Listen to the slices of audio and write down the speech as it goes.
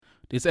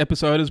This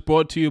episode is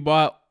brought to you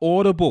by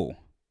Audible.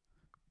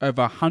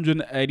 Over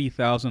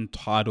 180,000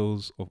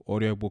 titles of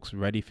audiobooks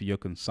ready for your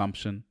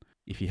consumption.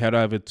 If you head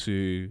over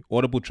to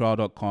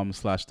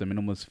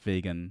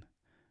audibletrial.com/theminimalistvegan,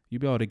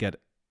 you'll be able to get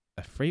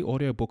a free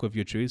audiobook of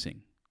your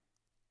choosing.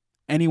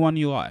 Anyone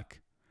you like.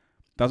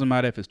 Doesn't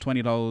matter if it's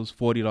 $20,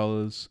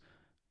 $40,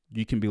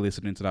 you can be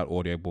listening to that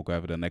audiobook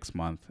over the next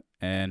month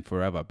and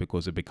forever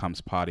because it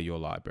becomes part of your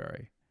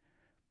library.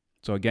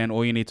 So again,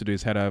 all you need to do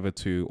is head over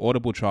to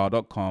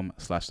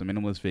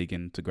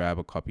audibletrial.com/theminimalistvegan to grab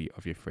a copy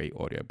of your free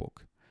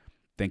audiobook.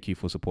 Thank you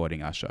for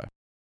supporting our show.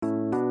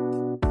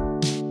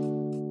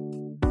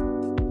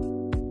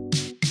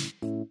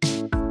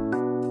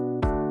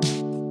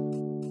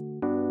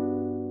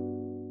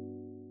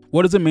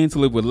 What does it mean to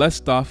live with less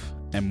stuff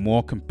and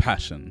more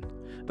compassion?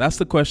 That's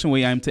the question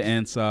we aim to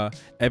answer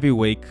every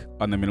week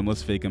on the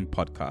Minimalist Vegan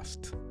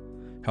podcast.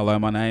 Hello,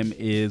 my name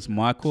is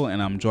Michael and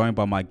I'm joined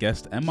by my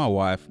guest and my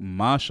wife,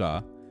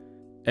 Marsha,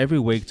 every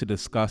week to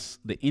discuss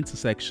the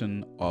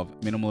intersection of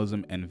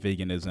minimalism and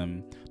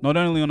veganism, not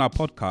only on our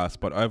podcast,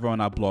 but over on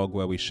our blog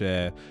where we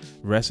share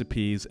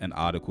recipes and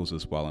articles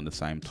as well on the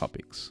same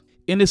topics.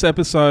 In this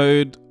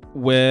episode,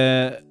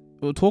 we're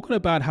talking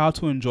about how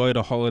to enjoy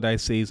the holiday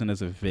season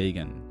as a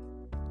vegan.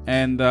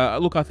 And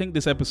look, I think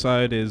this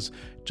episode is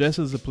just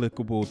as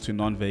applicable to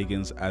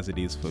non-vegans as it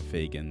is for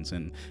vegans,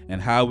 and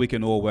how we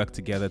can all work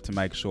together to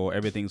make sure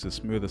everything's as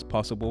smooth as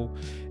possible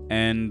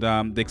and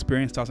the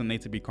experience doesn't need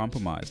to be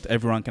compromised.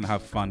 Everyone can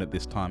have fun at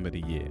this time of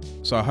the year.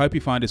 So I hope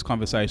you find this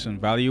conversation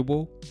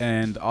valuable,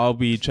 and I'll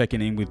be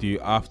checking in with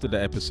you after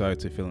the episode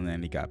to fill in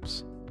any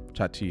gaps.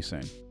 Chat to you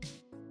soon.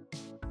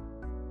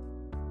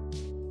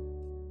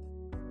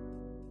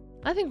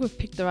 I think we've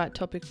picked the right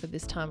topic for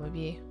this time of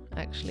year,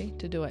 actually,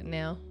 to do it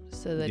now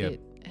so that it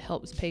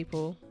helps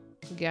people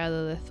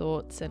gather their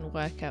thoughts and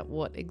work out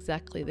what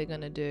exactly they're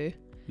going to do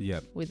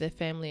with their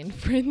family and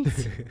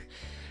friends,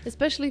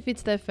 especially if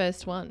it's their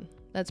first one.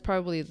 That's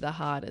probably the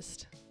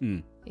hardest,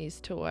 is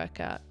to work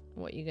out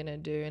what you're going to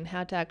do and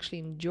how to actually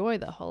enjoy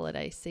the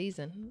holiday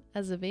season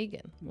as a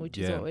vegan, which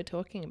is what we're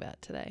talking about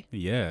today.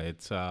 Yeah,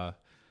 it's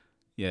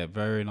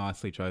very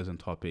nicely chosen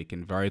topic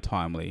and very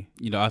timely.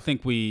 You know, I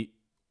think we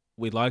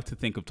like to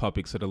think of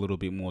topics that are a little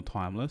bit more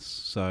timeless.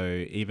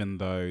 So even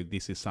though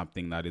this is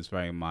something that is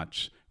very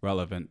much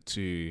relevant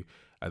to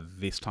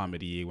this time of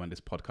the year when this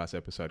podcast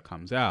episode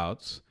comes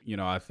out, you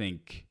know, I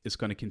think it's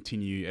going to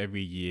continue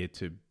every year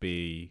to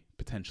be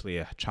potentially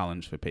a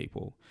challenge for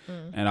people.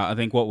 And I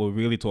think what we're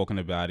really talking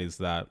about is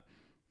that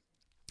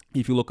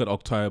if you look at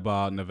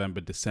October, November,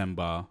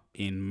 December,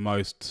 in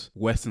most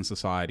Western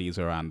societies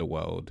around the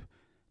world,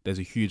 there's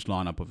a huge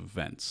lineup of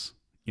events,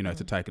 you know,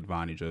 to take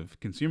advantage of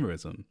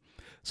consumerism.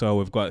 So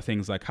we've got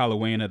things like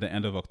Halloween at the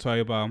end of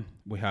October.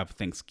 We have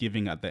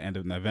Thanksgiving at the end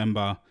of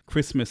November,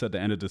 Christmas at the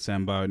end of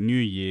December, New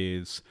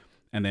Year's.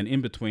 And then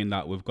in between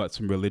that, we've got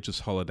some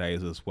religious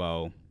holidays as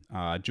well.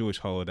 Jewish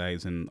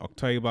holidays in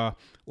October,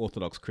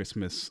 Orthodox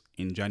Christmas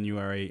in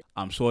January.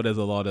 I'm sure there's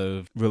a lot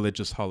of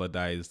religious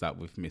holidays that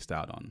we've missed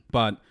out on.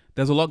 But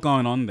there's a lot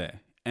going on there.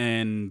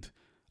 And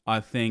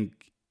I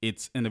think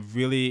it's in a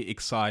really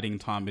exciting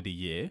time of the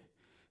year.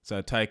 So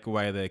take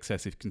away the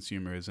excessive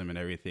consumerism and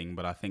everything.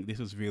 But I think this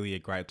is really a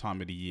great time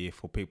of the year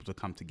for people to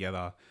come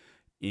together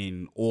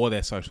in all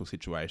their social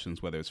situations,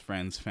 whether it's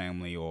friends,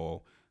 family,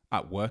 or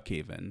at work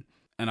even.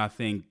 And I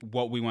think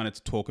what we wanted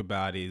to talk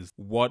about is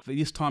what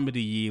this time of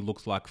the year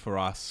looks like for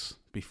us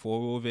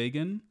before we were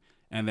vegan.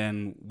 And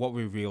then what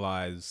we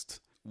realized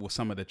were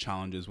some of the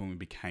challenges when we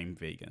became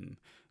vegan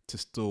to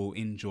still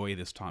enjoy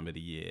this time of the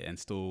year and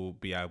still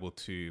be able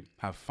to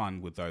have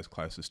fun with those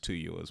closest to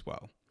you as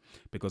well.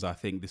 Because I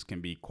think this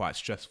can be quite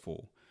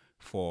stressful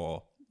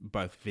for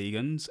both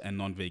vegans and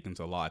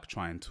non-vegans alike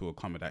trying to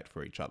accommodate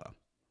for each other.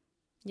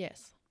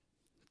 Yes.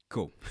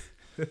 Cool.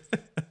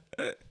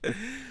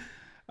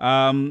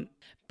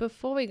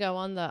 Before we go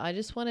on though, I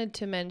just wanted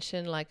to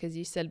mention, like as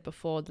you said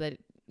before, that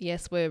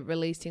yes, we're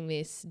releasing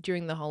this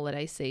during the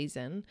holiday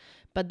season,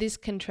 but this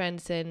can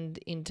transcend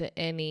into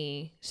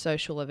any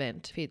social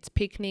event. If it's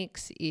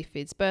picnics, if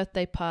it's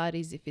birthday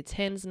parties, if it's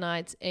hens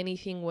nights,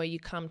 anything where you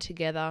come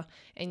together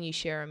and you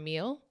share a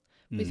meal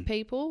with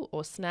people,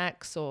 or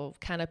snacks or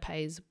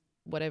canapes,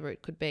 whatever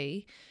it could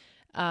be,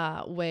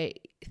 where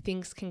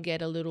things can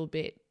get a little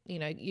bit, you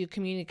know, your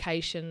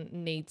communication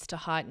needs to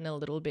heighten a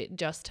little bit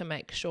just to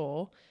make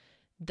sure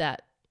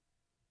that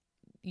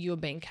you're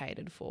being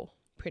catered for.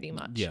 Pretty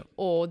much,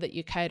 or that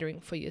you're catering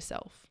for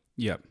yourself.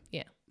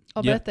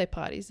 Birthday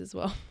parties as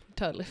well.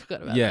 Totally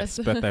forgot about yes,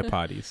 those. birthday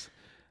parties.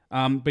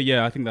 But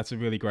yeah, I think that's a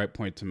really great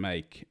point to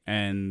make.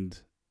 And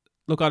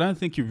look, I don't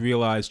think you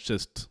realize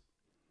just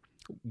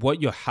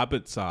what your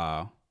habits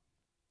are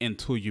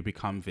until you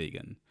become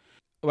vegan.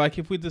 Like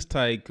if we just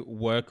take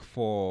work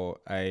for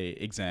a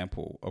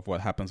example of what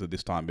happens at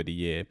this time of the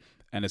year,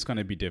 and it's going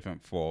to be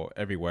different for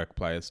every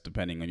workplace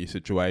depending on your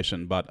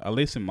situation. But at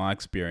least in my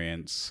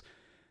experience,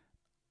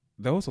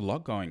 there was a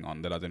lot going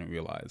on that I didn't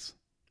realize.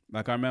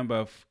 Like I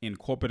remember in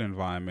corporate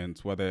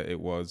environments, whether it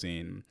was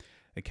in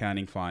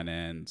accounting,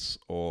 finance,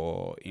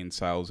 or in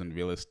sales and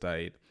real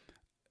estate,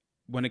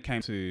 when it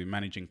came to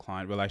managing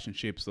client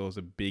relationships, there was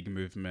a big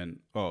movement,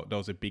 or there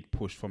was a big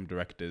push from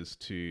directors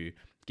to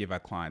give our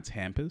clients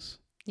hampers.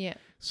 Yeah.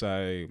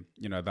 So,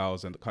 that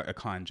was a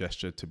kind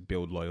gesture to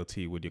build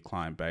loyalty with your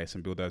client base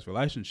and build those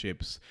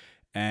relationships.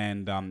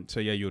 And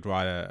you would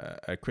write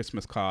a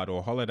Christmas card or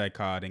a holiday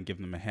card and give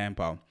them a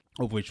hamper,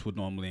 of which would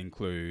normally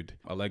include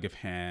a leg of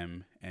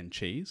ham and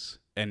cheese.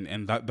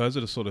 And those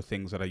are the sort of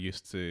things that I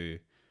used to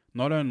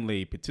not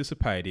only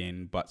participate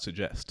in, but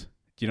suggest.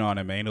 Do you know what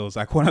I mean? It was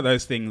like one of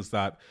those things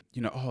that,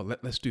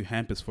 let's do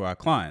hampers for our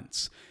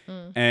clients.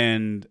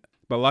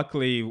 But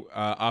luckily,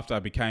 after I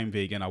became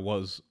vegan, I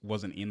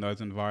wasn't in those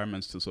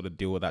environments to sort of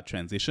deal with that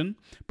transition.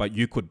 But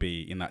you could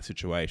be in that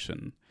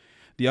situation.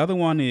 The other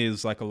one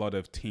is like a lot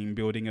of team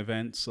building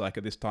events. Like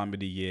at this time of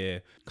the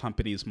year,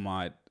 companies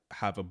might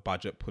have a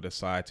budget put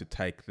aside to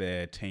take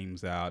their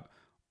teams out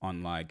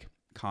on like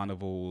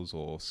carnivals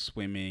or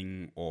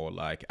swimming or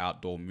like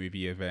outdoor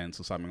movie events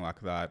or something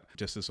like that,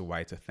 just as a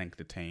way to thank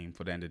the team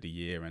for the end of the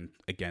year and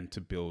again to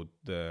build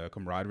the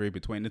camaraderie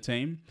between the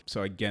team.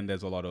 So again,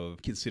 there's a lot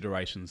of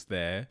considerations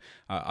there.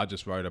 I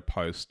just wrote a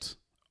post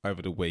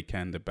over the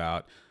weekend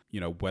about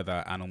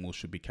whether animals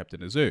should be kept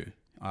in a zoo.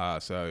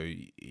 So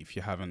if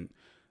you haven't,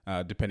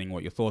 depending on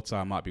what your thoughts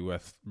are, might be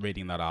worth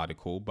reading that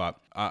article. But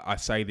I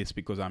say this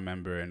because I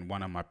remember in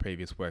one of my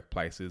previous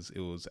workplaces,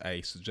 it was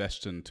a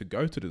suggestion to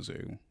go to the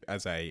zoo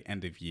as a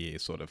end of year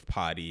sort of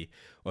party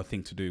or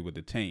thing to do with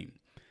the team.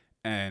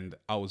 And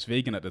I was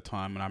vegan at the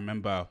time, and I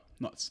remember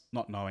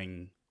not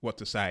knowing what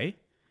to say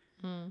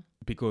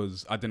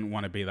because I didn't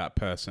want to be that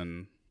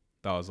person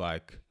that was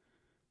like,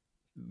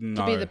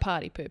 no. To be the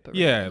party pooper.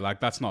 Really. Yeah,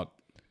 like that's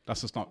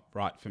just not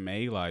right for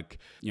me, like,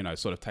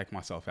 sort of take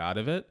myself out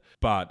of it.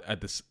 But at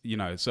this,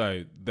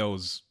 so there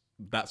was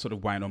that sort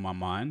of weighing on my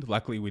mind.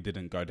 Luckily, we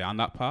didn't go down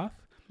that path,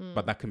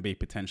 but that can be a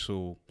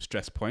potential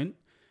stress point.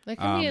 That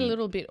can be a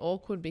little bit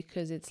awkward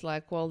because it's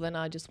like, well, then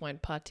I just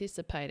won't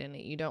participate in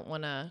it. You don't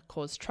want to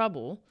cause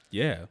trouble.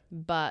 Yeah.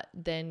 But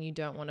then you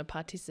don't want to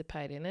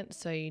participate in it.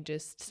 So you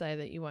just say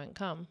that you won't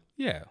come.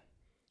 Yeah.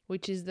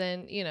 Which is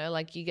then,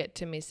 like you get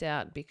to miss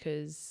out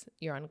because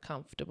you're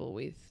uncomfortable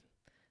with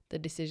the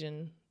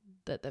decision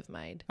that they've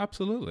made.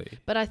 Absolutely.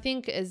 But I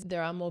think as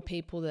there are more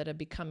people that are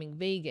becoming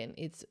vegan,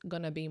 it's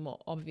going to be more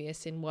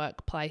obvious in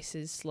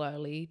workplaces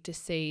slowly to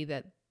see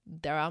that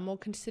there are more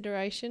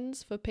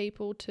considerations for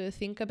people to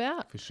think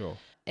about. For sure.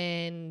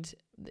 And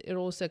it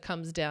also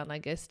comes down, I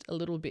guess, a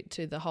little bit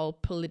to the whole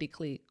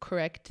politically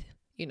correct,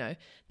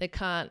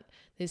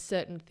 there's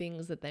certain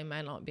things that they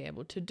may not be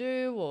able to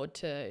do or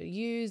to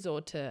use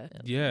or to...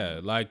 Yeah,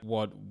 like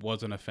what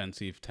wasn't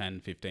offensive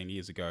 10, 15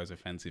 years ago is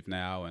offensive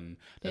now, and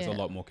there's a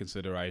lot more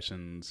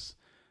considerations,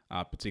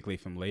 particularly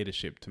from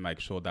leadership, to make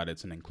sure that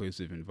it's an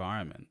inclusive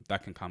environment.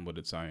 That can come with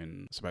its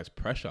own, I suppose,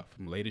 pressure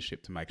from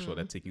leadership to make sure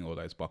they're ticking all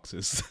those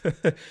boxes.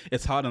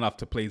 It's hard enough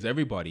to please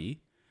everybody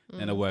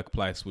in a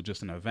workplace with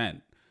just an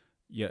event.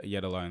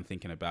 Yet alone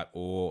thinking about,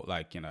 or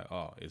like,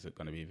 is it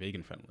going to be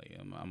vegan friendly?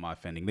 Am I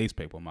offending these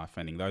people? Am I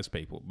offending those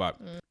people?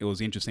 But it was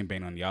interesting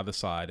being on the other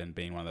side and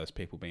being one of those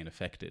people being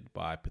affected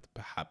by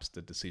perhaps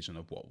the decision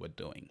of what we're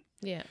doing.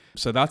 Yeah.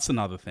 So that's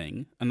another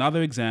thing.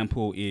 Another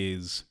example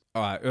is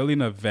early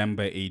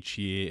November each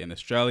year in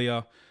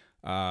Australia,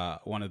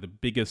 one of the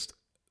biggest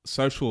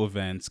social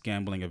events,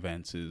 gambling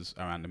events, is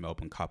around the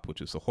Melbourne Cup,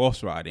 which is the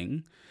horse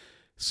riding.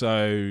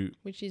 So...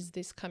 Which is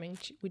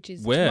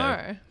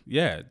tomorrow.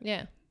 Yeah.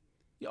 Yeah.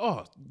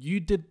 Oh, you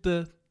did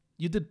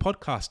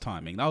podcast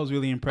timing. That was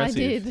really impressive.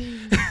 I did.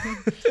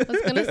 I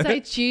was going to say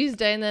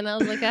Tuesday, and then I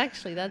was like,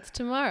 actually, that's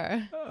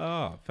tomorrow.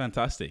 Oh,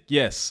 fantastic.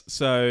 Yes.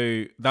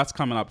 So that's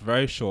coming up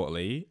very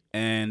shortly.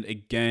 And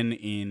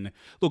again,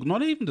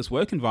 not even just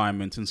work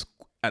environments.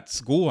 At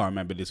school, I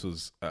remember this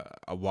was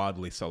a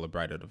widely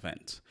celebrated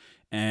event.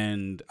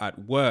 And at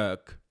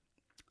work,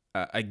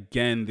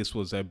 again, this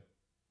was a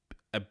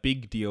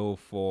big deal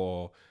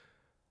for...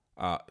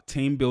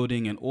 team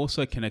building and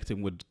also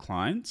connecting with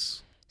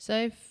clients.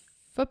 So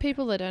for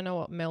people that don't know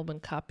what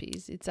Melbourne Cup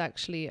is, it's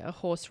actually a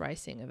horse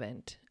racing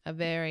event, a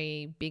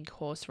very big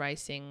horse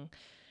racing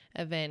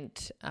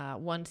event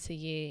once a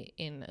year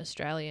in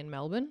Australia in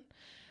Melbourne,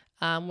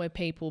 where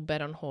people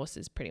bet on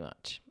horses pretty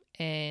much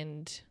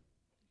and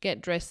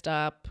get dressed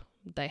up.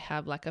 They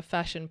have like a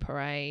fashion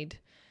parade,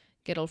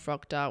 get all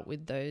frocked up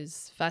with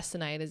those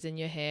fascinators in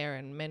your hair,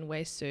 and men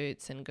wear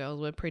suits and girls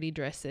wear pretty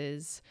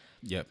dresses.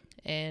 Yep.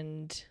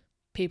 And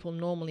people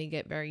normally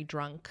get very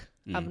drunk.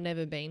 I've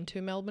never been to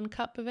a Melbourne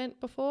Cup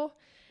event before.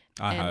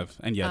 I have.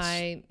 And yes,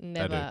 I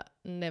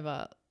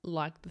never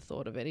liked the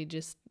thought of it. It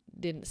just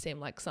didn't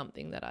seem like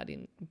something that I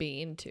didn't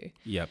be into.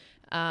 Yep.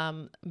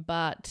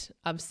 But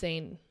I've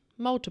seen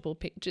multiple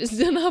pictures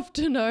enough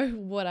to know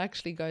what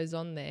actually goes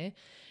on there.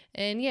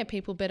 And yeah,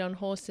 people bet on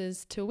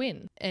horses to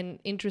win. And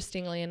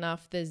interestingly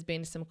enough, there's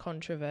been some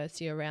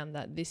controversy around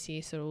that this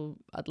year. So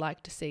I'd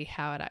like to see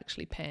how it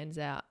actually pans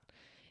out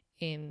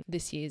in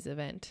this year's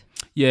event.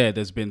 Yeah,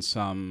 there's been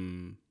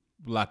some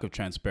lack of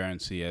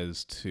transparency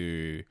as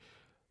to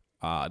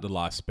the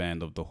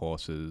lifespan of the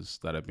horses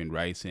that have been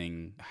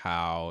racing,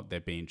 how they're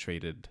being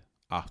treated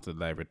after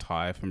they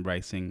retire from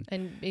racing.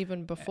 And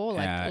even before,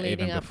 like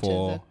leading even up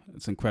before, to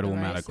it's incredible the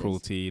amount of races.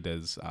 cruelty.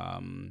 There's,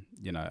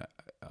 you know,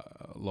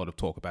 a lot of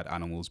talk about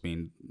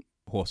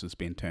horses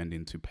being turned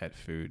into pet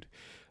food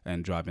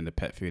and driving the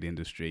pet food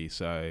industry.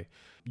 So,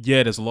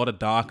 yeah, there's a lot of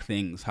dark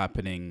things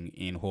happening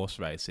in horse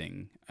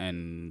racing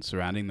and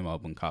surrounding the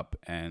Melbourne Cup.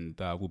 And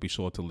we'll be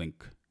sure to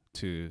link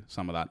to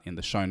some of that in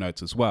the show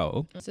notes as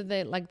well. So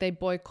they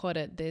boycott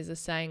it. There's a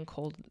saying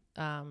called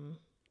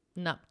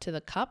 "nup to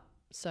the cup."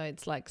 So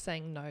it's like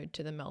saying no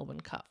to the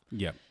Melbourne Cup.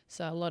 Yeah.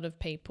 So a lot of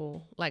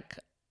people, like,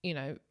 you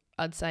know,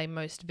 I'd say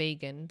most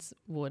vegans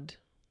would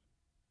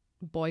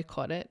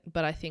boycott it,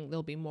 but I think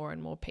there'll be more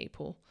and more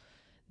people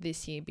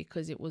this year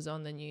because it was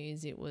on the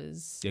news.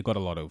 It got a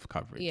lot of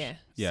coverage. Yeah.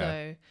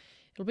 So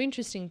it'll be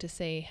interesting to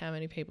see how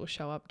many people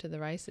show up to the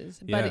races.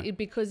 Yeah. But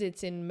because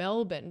it's in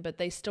Melbourne, but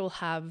they still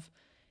have,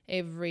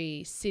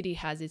 every city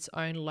has its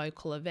own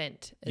local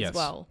event as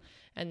well.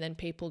 And then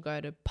people go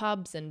to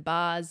pubs and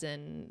bars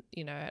and,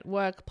 you know, at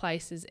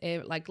workplaces,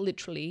 like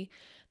literally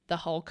the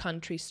whole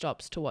country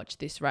stops to watch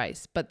this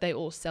race, but they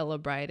all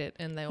celebrate it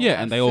and they all have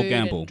and they food all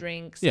gamble. and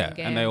drinks and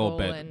gamble, they all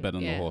bet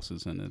on the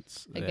horses, and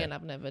it's again,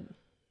 I've never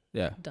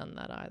done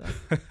that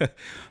either.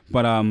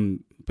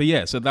 but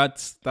yeah, so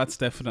that's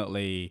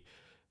definitely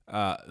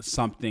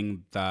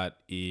something that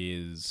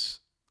is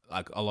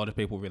like a lot of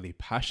people really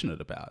passionate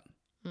about.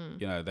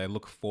 You know, they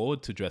look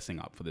forward to dressing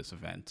up for this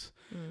event.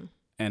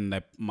 And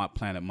they might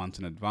plan it months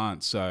in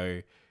advance.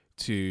 So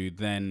to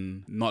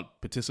then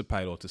not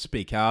participate or to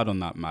speak out on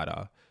that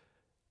matter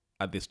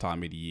at this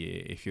time of the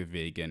year, if you're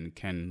vegan,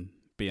 can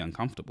be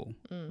uncomfortable,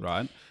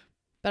 right?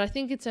 But I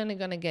think it's only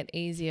going to get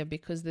easier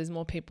because there's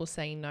more people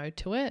saying no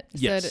to it.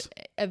 Yes. So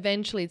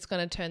eventually it's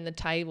going to turn the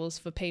tables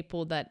for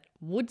people that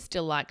would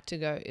still like to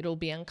go. It'll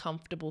be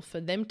uncomfortable for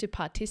them to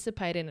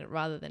participate in it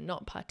rather than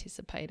not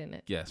participate in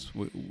it. Yes,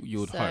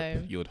 you would hope.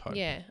 You would hope.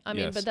 Yeah, I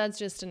mean, but that's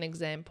just an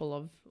example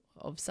of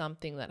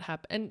something that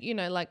happened. And, you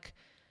know, like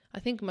I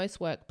think most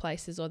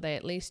workplaces, or they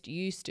at least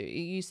used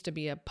to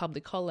be a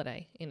public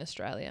holiday in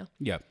Australia.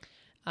 Yeah.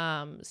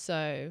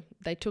 So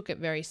they took it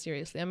very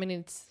seriously. I mean,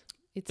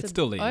 it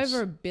still is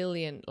over $1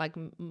 billion, like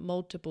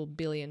multiple $1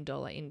 billion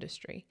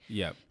industry.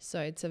 Yeah. So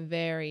it's a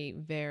very,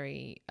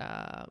 very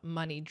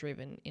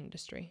money-driven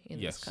industry in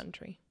this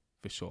country.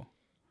 For sure.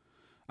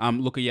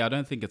 Look, I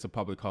don't think it's a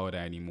public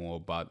holiday anymore,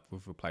 but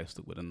we've replaced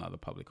it with another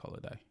public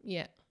holiday.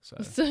 Yeah.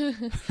 So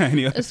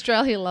anyway.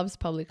 Australia loves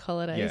public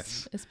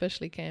holidays,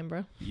 especially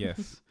Canberra.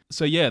 Yes.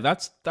 So yeah,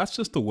 that's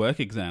just the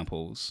work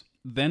examples.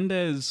 Then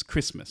there's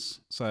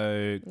Christmas.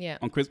 So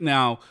on Christmas,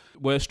 now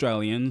we're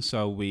Australian,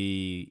 so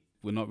we're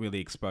not really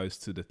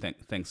exposed to the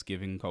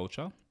Thanksgiving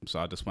culture. So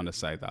I just want to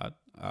say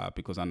that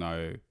because I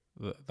know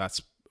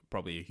that's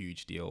probably a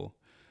huge deal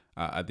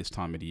at this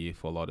time of the year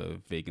for a lot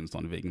of vegans,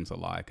 non-vegans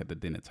alike at the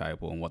dinner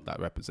table and what that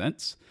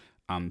represents.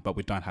 But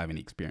we don't have any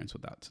experience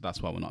with that. So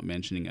that's why we're not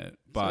mentioning it.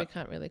 But so we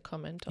can't really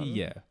comment on it.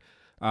 Yeah.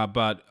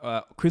 But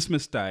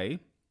Christmas Day,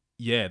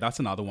 that's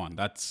another one.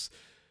 That's...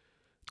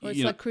 Well,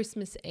 it's like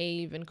Christmas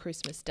Eve and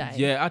Christmas Day.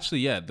 Yeah,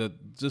 actually,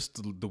 just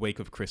the week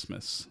of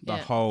Christmas, that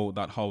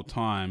whole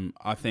time.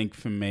 I think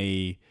for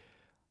me,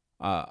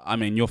 I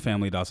mean, your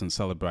family doesn't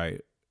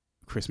celebrate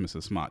Christmas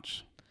as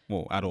much,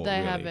 well, at all. They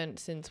really haven't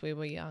since we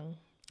were young.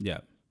 Yeah,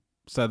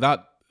 so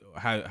that,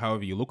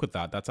 however you look at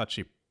that, that's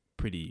actually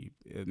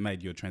it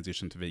made your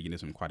transition to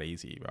veganism quite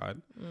easy, right?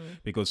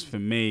 Because for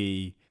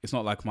me, it's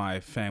not like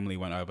my family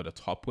went over the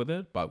top with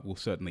it, but we're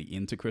certainly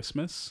into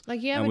Christmas.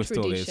 Like you have a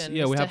tradition.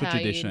 Yeah, we have a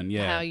tradition.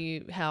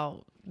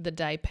 How the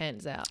day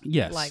pans out.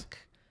 Yes. Like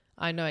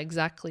I know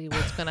exactly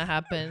what's going to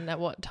happen at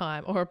what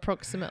time, or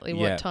approximately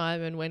what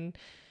time, and when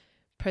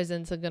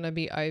presents are going to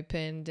be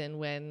opened, and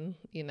when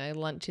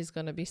lunch is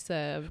going to be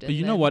served. But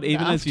you know what?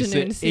 Even as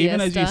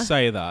you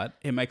say that,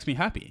 it makes me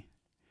happy.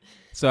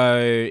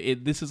 So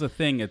this is a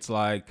thing. It's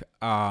like,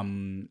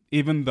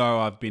 even though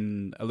I've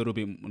been a little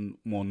bit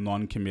more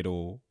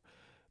non-committal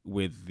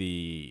with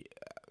the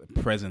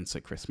presents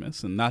at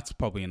Christmas, and that's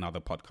probably another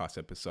podcast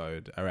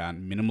episode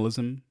around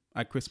minimalism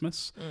at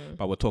Christmas,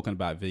 but we're talking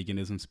about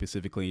veganism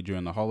specifically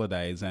during the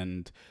holidays,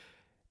 and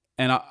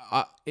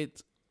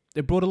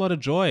it brought a lot of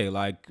joy,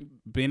 like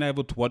being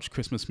able to watch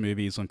Christmas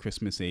movies on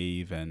Christmas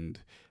Eve and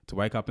to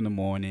wake up in the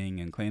morning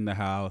and clean the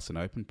house and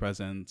open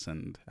presents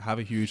and have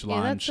a huge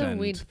lunch. Yeah, that's a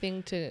weird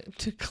thing to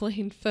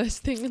clean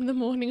first thing in the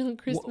morning on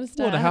Christmas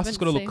Day. Well, the house has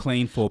got to look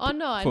clean for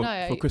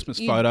Christmas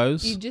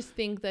photos. You just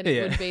think that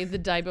it would be the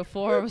day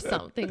before or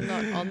something,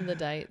 not on the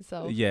day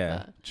itself.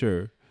 Yeah,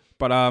 true.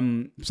 But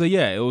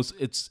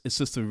it's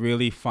just a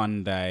really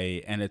fun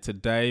day, and it's a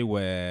day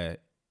where,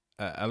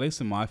 at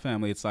least in my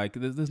family, it's like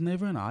there's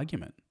never an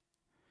argument.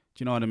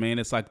 Do you know what I mean?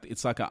 It's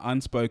like an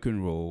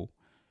unspoken rule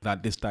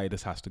that this day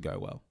just has to go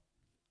well,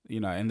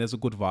 and there's a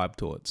good vibe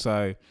to it.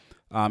 So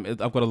I've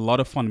got a lot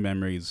of fun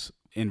memories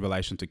in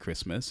relation to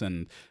Christmas,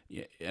 and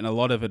a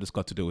lot of it has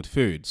got to do with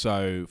food.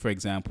 So, for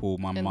example,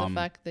 my mum... And the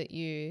fact that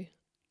you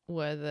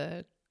were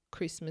the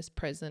Christmas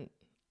present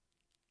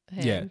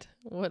hand.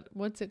 Yeah.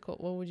 What's it called?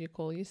 What would you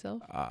call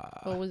yourself?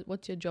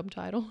 What's your job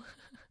title?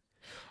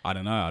 I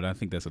don't know. I don't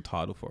think there's a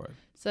title for it.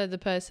 So the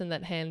person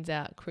that hands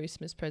out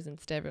Christmas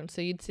presents to everyone.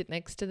 So you'd sit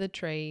next to the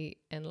tree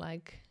and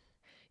like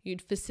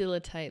you'd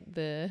facilitate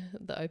the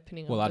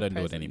opening. Well, of I the don't do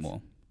it presents.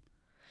 anymore.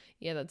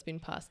 Yeah, that's been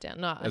passed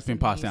down. No, It's been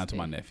passed down to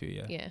my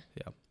nephew. Yeah.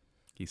 Yeah.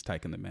 He's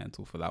taken the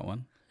mantle for that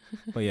one.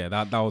 But yeah,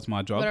 that was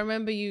my job. But I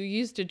remember you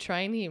used to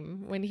train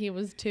him when he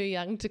was too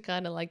young to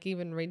kind of like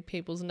even read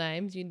people's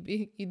names.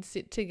 You'd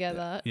sit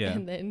together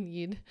and then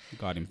you'd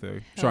guide him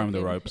through, show him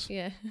the ropes.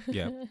 Yeah.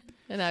 Yeah.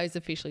 And now he's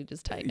officially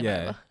just taken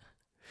over.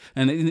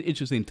 And it's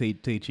interesting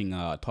teaching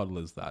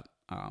toddlers that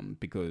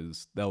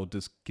because they'll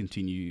just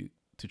continue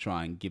to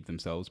try and give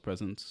themselves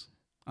presents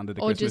under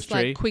the Christmas tree. Or just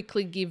like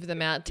quickly give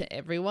them out to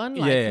everyone,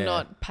 like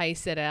not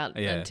pace it out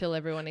until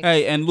everyone...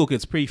 Hey, and look,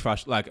 it's pretty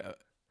frustrating. Like,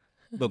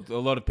 look, a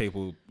lot of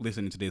people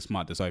listening to this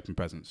might just open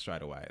presents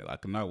straight away.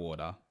 Like, no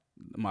order.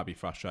 Might be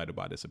frustrated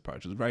by this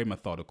approach. It's very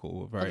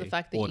methodical, very orderly. The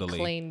fact that you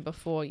clean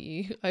before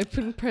you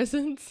open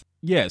presents.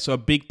 Yeah, so a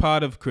big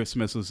part of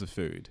Christmas is the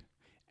food.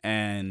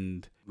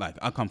 And like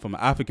I come from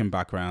an African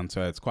background,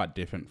 so it's quite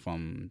different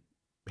from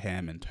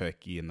ham and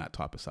turkey and that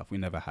type of stuff. We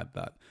never had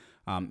that.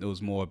 It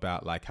was more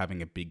about like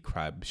having a big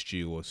crab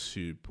stew or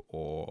soup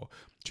or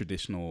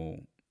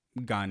traditional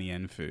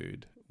Ghanaian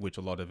food, which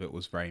a lot of it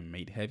was very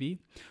meat heavy.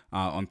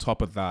 On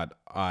top of that,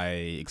 I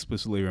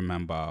explicitly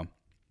remember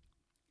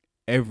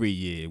every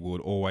year we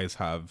would always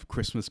have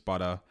Christmas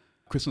butter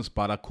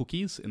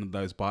cookies in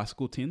those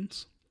bicycle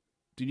tins.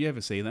 Did you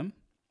ever see them?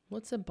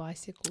 What's a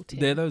bicycle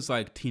tin? They're those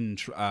like tin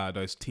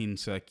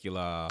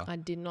circular. I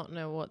did not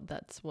know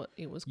that's what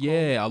it was called.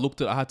 Yeah,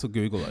 I had to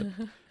Google it.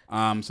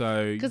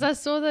 Because I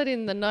saw that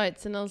in the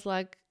notes and I was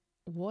like,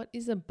 what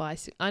is a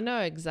bicycle? I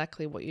know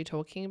exactly what you're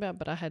talking about,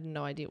 but I had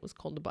no idea it was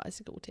called a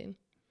bicycle tin.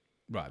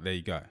 Right, there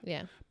you go.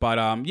 Yeah.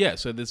 But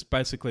so there's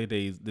basically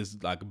these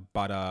like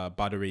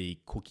buttery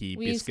cookie biscuits.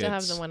 We used to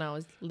have them when I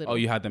was little. Oh,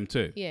 you had them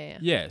too? Yeah.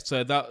 Yeah,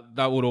 so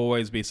that would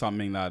always be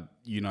something that,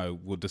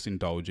 we'll just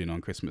indulge in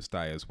on Christmas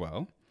Day as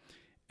well.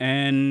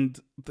 And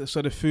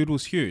so the food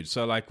was huge.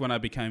 So like when I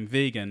became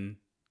vegan,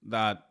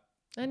 that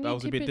was a bit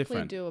different. And you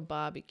typically do a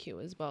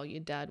barbecue as well. Your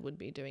dad would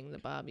be doing the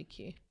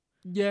barbecue.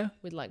 Yeah.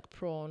 With like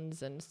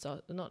prawns and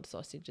not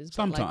sausages,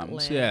 sometimes, but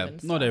like lamb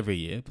and stuff. Not every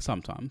year, but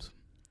sometimes.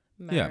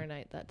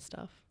 Marinate that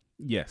stuff.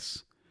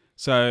 Yes.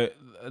 So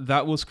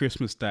that was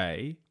Christmas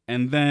Day.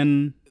 And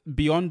then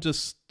beyond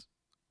just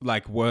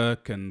like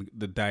work and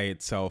the day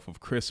itself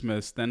of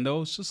Christmas, then there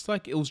was just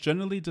like, it was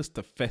generally just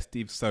a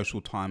festive social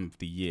time of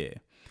the year.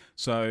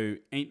 So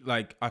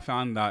like I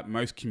found that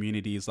most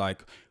communities,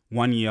 like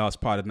 1 year I was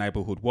part of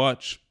Neighborhood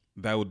Watch,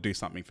 they would do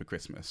something for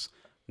Christmas.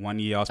 1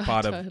 year I was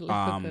part of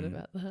forgot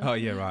about that. Oh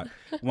yeah, right.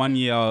 1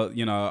 year,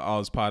 I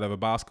was part of a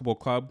basketball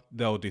club,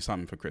 they'll do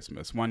something for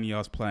Christmas. 1 year I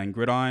was playing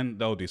gridiron,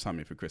 they'll do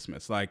something for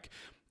Christmas. Like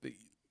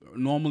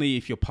normally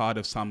if you're part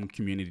of some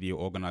community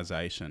or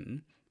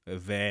organization,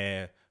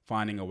 they're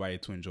finding a way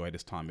to enjoy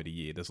this time of the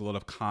year. There's a lot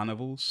of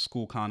carnivals,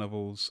 school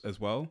carnivals as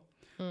well,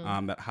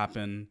 that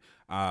happen.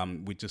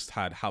 We just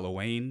had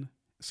Halloween.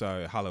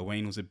 So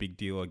Halloween was a big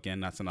deal. Again,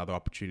 that's another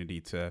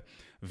opportunity to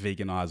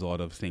veganize a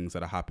lot of things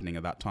that are happening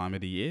at that time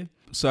of the year.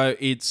 So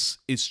it's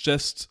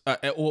just,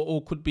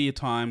 or could be a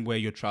time where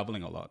you're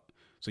traveling a lot.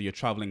 So you're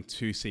traveling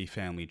to see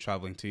family,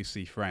 traveling to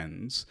see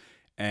friends,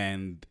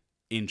 and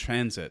in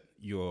transit,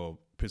 you're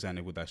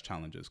presented with those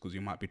challenges because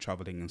you might be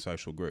traveling in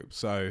social groups.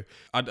 So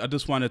I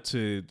just wanted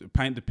to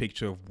paint the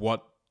picture of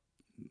what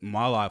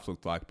my life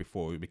looked like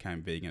before we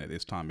became vegan at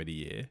this time of the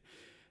year.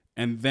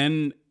 And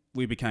then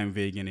we became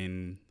vegan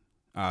in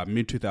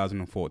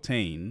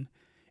mid-2014.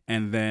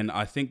 And then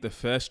I think the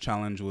first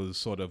challenge was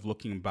sort of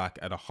looking back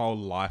at a whole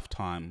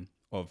lifetime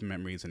of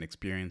memories and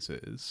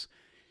experiences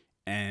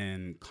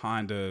and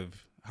kind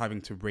of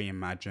having to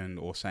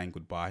reimagine or saying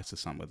goodbye to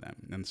some of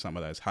them and some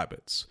of those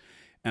habits.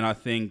 And I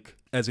think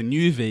as a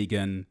new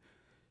vegan,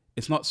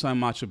 it's not so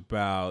much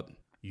about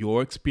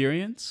your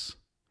experience.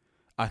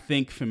 I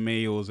think for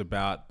me, it was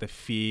about the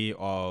fear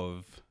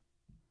of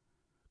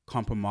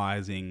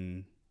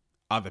compromising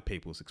other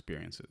people's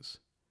experiences.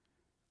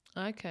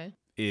 Okay.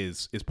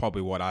 Is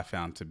probably what I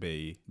found to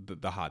be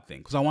the hard thing.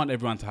 Because I want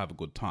everyone to have a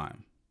good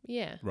time.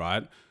 Yeah.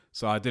 Right?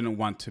 So I didn't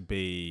want to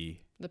be...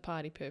 The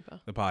party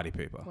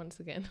pooper. Once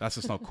again. That's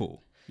just not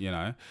cool,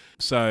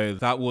 So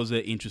that was an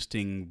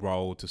interesting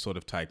role to sort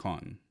of take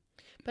on.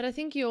 But I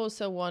think you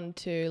also want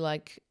to,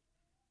 like,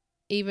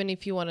 even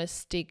if you want to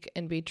stick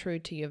and be true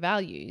to your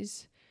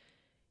values,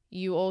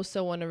 you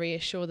also want to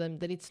reassure them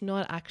that it's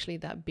not actually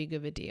that big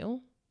of a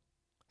deal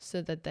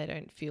so that they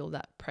don't feel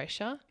that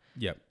pressure.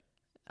 Yep.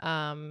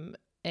 And,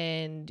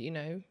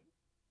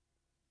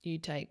 you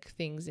take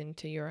things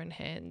into your own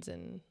hands,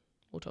 and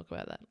we'll talk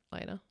about that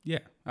later. Yeah,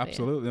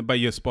 absolutely. But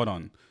you're spot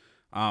on.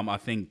 I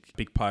think a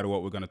big part of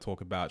what we're going to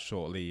talk about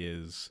shortly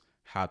is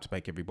how to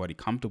make everybody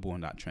comfortable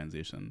in that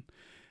transition.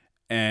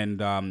 And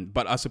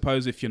but I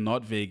suppose if you're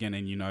not vegan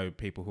and you know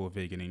people who are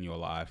vegan in your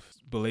life,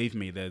 believe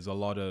me, there's a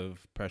lot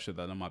of pressure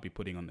that they might be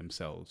putting on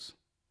themselves.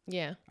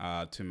 Yeah.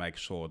 To make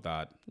sure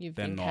that you've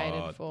they're been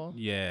catered for.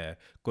 Yeah,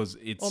 because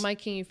it's... Or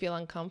making you feel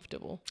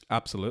uncomfortable.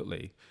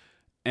 Absolutely.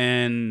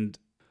 And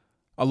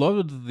a lot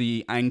of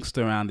the angst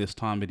around this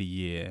time of the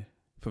year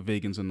for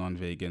vegans and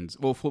non-vegans,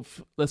 well,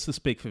 let's just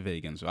speak for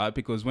vegans, right?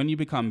 Because when you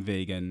become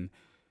vegan,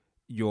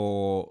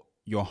 your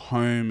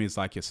home is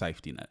like your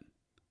safety net.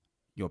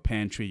 Your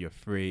pantry, your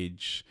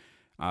fridge,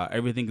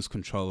 everything is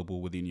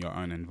controllable within your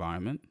own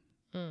environment.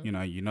 You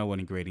know what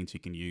ingredients you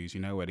can use,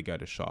 you know where to go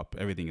to shop,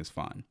 everything is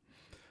fine.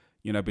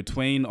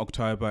 Between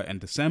October and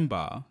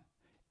December,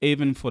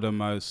 even for the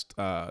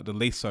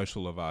least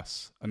social of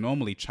us, are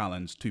normally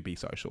challenged to be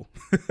social,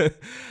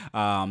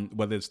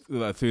 whether it's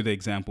through the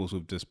examples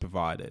we've just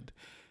provided.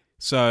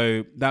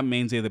 So that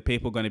means either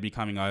people are going to be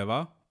coming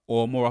over,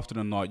 or more often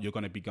than not, you're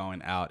going to be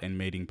going out and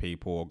meeting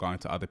people, or going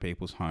to other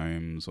people's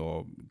homes,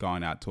 or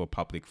going out to a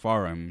public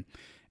forum.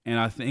 And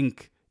I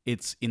think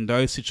it's in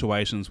those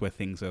situations where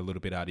things are a little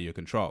bit out of your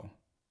control,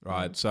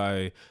 right?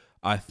 So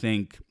I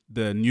think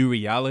the new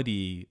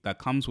reality that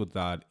comes with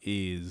that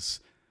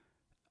is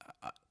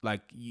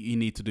you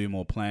need to do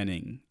more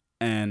planning.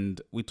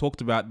 And we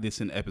talked about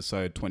this in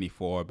episode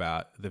 24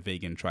 about the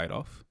vegan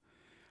trade-off.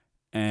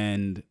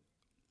 And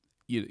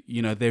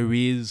there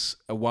is,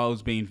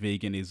 whilst being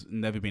vegan is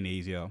never been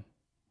easier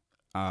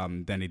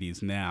than it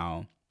is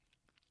now,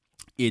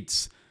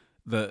 it's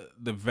the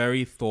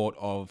very thought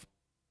of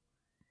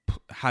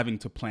having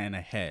to plan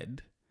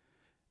ahead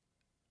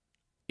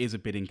is a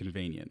bit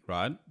inconvenient,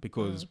 right?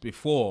 Because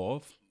before,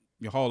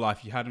 your whole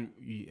life, you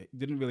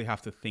didn't really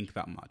have to think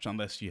that much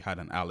unless you had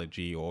an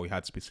allergy or you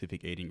had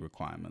specific eating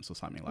requirements or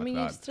something like that.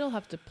 You still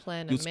have to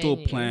plan You'll still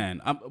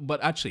plan.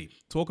 But actually,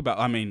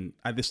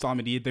 at this time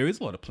of the year, there is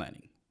a lot of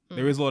planning.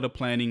 There is a lot of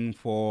planning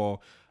for,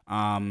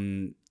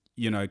 conventional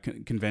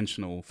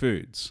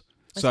foods.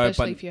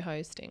 Especially if you're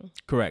hosting.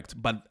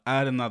 Correct. But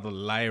add another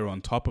layer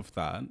on top of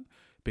that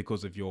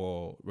because of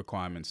your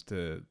requirements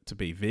to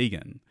be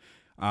vegan.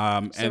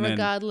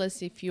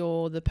 Regardless if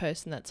you're the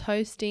person that's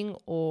hosting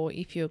or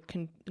if you're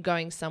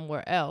going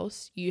somewhere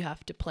else, you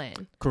have to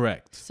plan.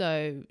 Correct.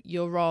 So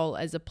your role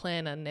as a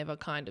planner never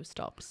kind of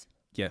stops.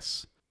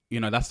 Yes.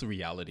 That's the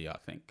reality, I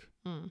think,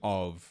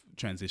 of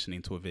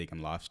transitioning to a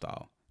vegan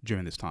lifestyle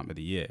during this time of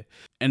the year.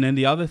 And then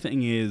the other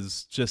thing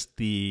is just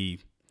the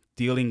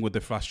dealing with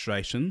the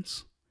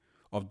frustrations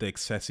of the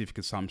excessive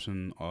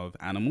consumption of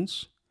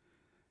animals.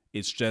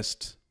 It's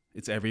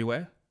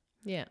everywhere.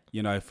 Yeah.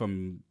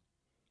 From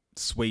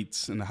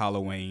sweets in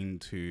Halloween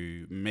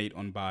to meat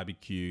on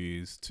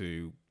barbecues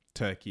to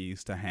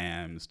turkeys to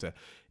hams to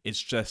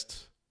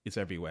it's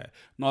everywhere.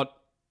 Not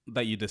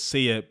that you just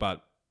see it,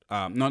 but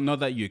not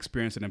that you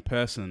experience it in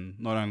person.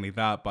 Not only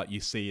that, but you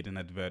see it in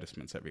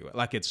advertisements everywhere.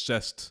 It's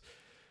just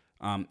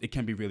it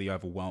can be really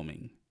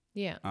overwhelming.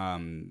 Yeah.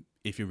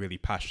 If you're really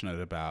passionate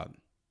about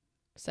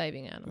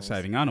saving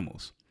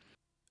animals.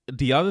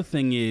 The other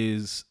thing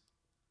is,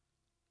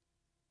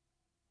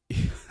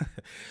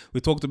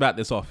 we talked about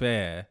this off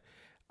air,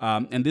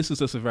 and this is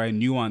just a very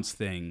nuanced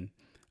thing,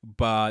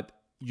 but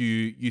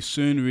you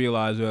soon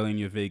realize early in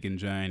your vegan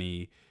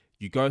journey,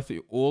 you go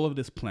through all of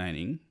this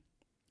planning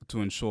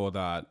to ensure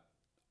that,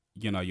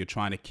 you're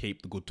trying to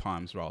keep the good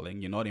times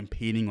rolling. You're not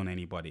impeding on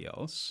anybody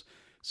else.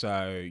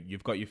 So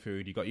you've got your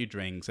food, you've got your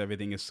drinks,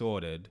 everything is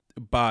sorted.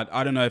 But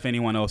I don't know if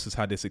anyone else has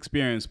had this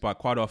experience, but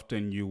quite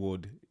often you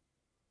would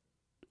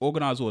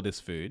organize all this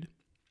food,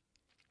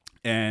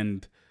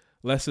 and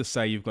let's just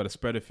say you've got a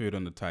spread of food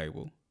on the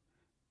table,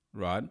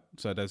 right?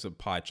 So there's a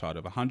pie chart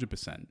of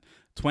 100%.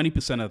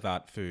 20% of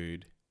that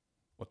food,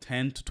 or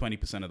 10 to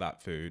 20% of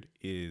that food,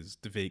 is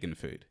the vegan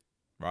food,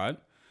 right?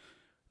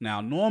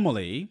 Now,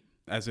 normally,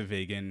 as a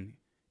vegan,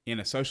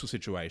 in a social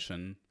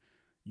situation,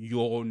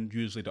 you're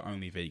usually the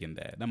only vegan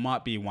there. There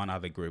might be one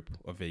other group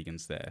of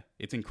vegans there.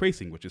 It's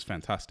increasing, which is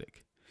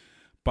fantastic.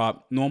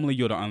 But normally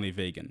you're the only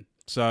vegan.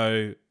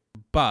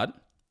 But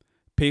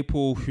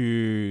people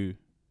who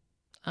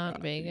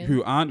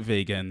aren't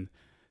vegan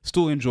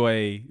still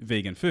enjoy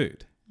vegan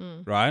food,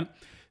 right?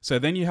 So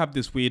then you have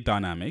this weird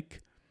dynamic,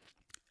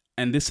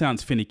 and this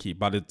sounds finicky,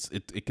 but it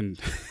can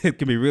it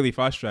can be really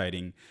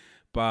frustrating.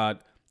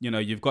 But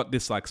you've got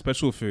this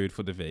special food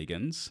for the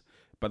vegans,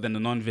 but then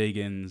the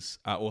non-vegans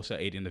are also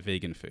eating the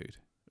vegan food,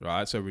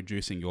 right? So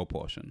reducing your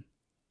portion.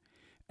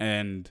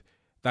 And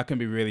that can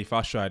be really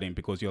frustrating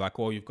because you're like,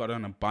 well, you've got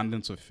an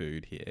abundance of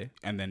food here,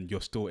 and then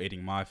you're still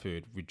eating my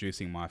food,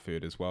 reducing my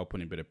food as well,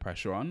 putting a bit of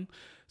pressure on.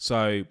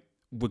 So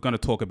we're going to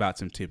talk about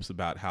some tips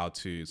about how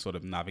to sort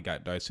of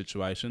navigate those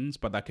situations,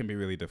 but that can be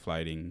really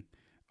deflating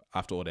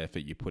after all the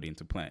effort you put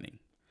into planning.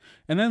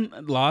 And then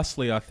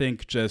lastly, I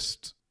think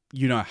just,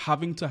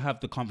 having to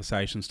have the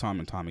conversations time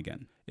and time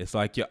again. It's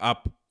like you're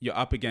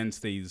up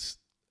against these,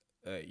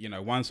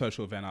 one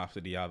social event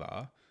after the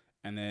other,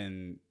 and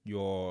then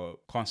you're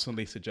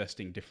constantly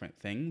suggesting different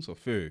things or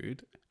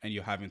food, and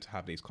you're having to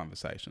have these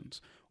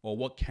conversations. Or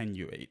what can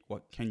you eat?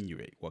 What can you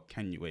eat? What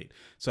can you eat?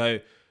 So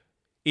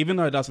even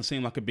though it doesn't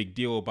seem like a big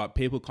deal, but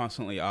people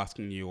constantly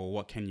asking you, or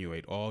what can you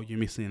eat? Oh, you're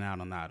missing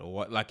out on that. Or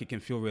what, it can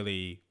feel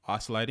really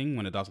isolating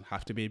when it doesn't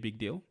have to be a big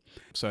deal.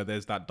 So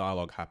there's that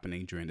dialogue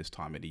happening during this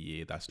time of the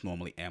year that's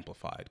normally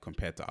amplified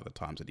compared to other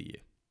times of the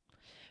year.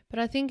 But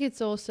I think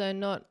it's also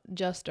not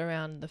just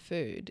around the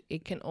food.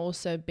 It can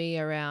also be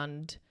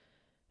around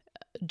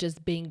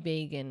just being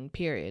vegan,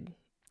 period.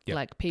 Yep.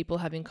 Like people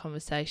having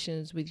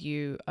conversations with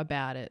you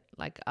about it,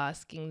 like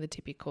asking the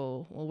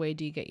typical, well, where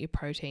do you get your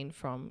protein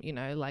from? You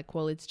know, like,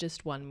 well, it's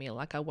just one meal.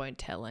 Like, I won't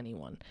tell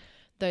anyone.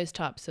 Those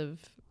types of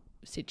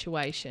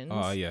situations.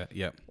 Oh, yeah.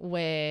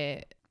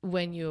 Where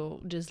when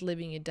you're just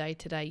living your day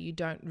to day, you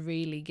don't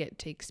really get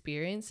to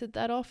experience it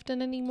that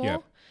often anymore.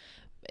 Yep.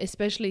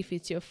 Especially if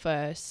it's your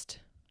first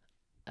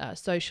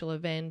social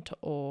event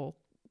or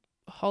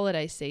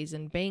holiday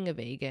season being a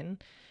vegan.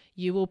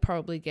 You will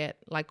probably get,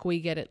 like we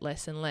get it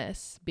less and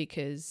less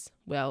because,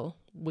 well,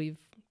 we've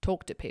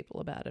talked to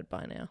people about it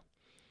by now.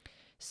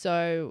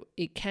 So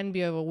it can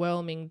be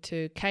overwhelming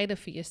to cater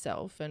for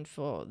yourself and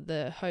for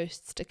the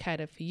hosts to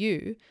cater for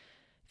you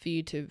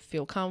to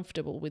feel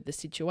comfortable with the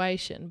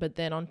situation. But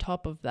then on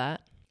top of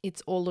that,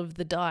 it's all of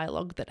the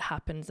dialogue that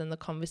happens and the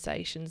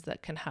conversations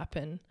that can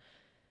happen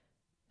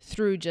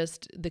through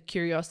just the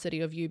curiosity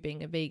of you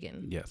being a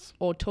vegan. Yes.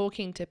 Or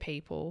talking to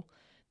people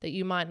that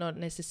you might not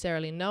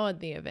necessarily know at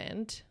the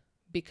event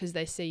because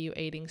they see you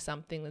eating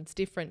something that's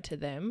different to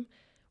them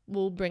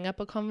will bring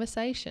up a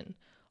conversation.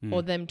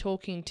 Or them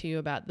talking to you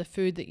about the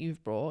food that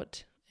you've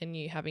brought and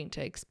you having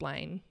to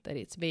explain that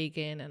it's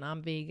vegan and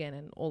I'm vegan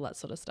and all that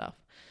sort of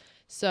stuff.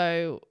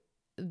 So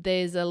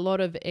there's a lot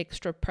of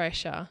extra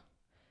pressure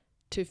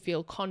to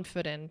feel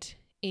confident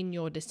in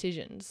your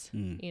decisions,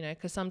 you know,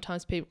 because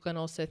sometimes people can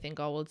also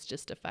think, oh, well, it's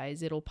just a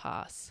phase, it'll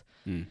pass,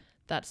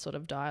 that sort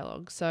of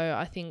dialogue. So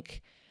I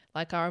think,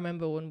 like, I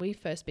remember when we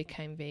first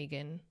became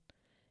vegan,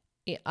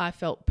 I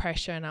felt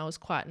pressure and I was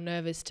quite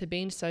nervous to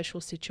be in social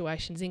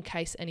situations in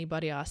case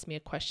anybody asked me a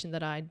question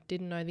that I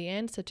didn't know the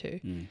answer to.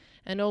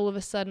 And all of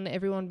a sudden,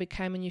 everyone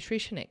became a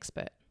nutrition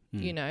expert.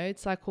 You know,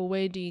 it's like, well,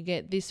 where do you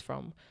get this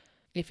from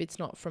if it's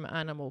not from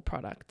animal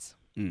products?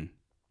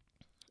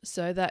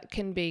 So that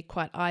can be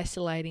quite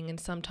isolating, and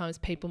sometimes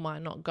people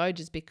might not go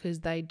just because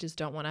they just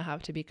don't want to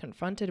have to be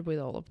confronted with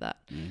all of that,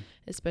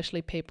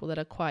 especially people that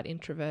are quite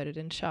introverted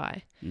and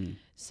shy.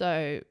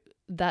 So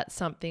that's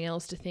something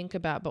else to think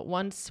about. But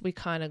once we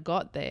kind of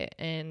got there,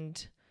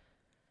 and,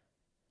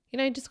 you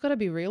know, you just got to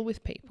be real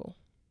with people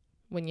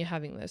when you're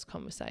having those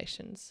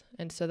conversations.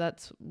 And so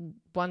that's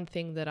one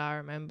thing that I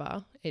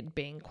remember it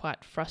being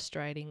quite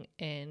frustrating,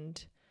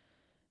 and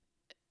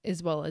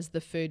as well as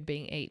the food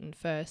being eaten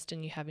first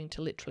and you having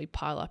to literally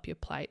pile up your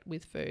plate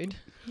with food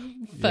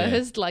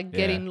first,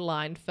 get in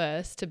line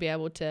first to be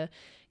able to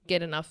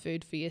get enough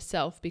food for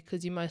yourself,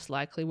 because you most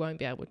likely won't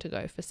be able to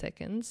go for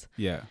seconds.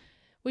 Yeah.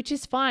 Which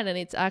is fine, and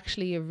it's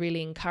actually a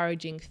really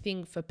encouraging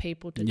thing for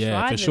people to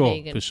try the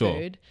vegan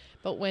food.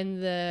 But when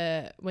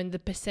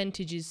the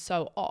percentage is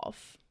so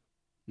off,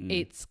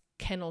 it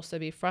can also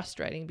be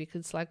frustrating, because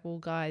it's like, well,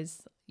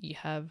 guys, you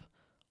have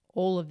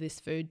all of this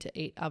food to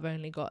eat. I've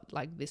only got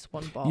like this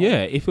one bowl.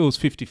 Yeah, if it was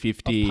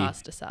 50-50,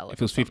 pasta salad.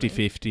 If it was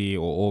 50-50 or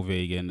all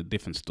vegan, a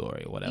different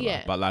story or whatever.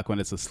 Yeah. But like when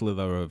it's a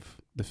slither of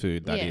the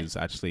food that is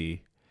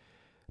actually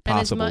passable.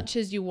 And as much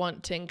as you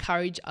want to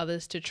encourage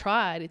others to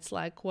try it, it's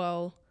like,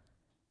 well,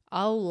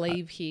 I'll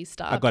leave here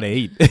starving. I got to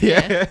eat.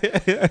 Yeah.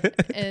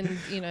 And,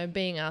 you know,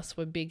 being us,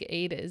 we're big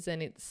eaters,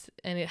 and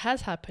it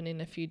has happened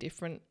in a few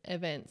different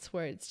events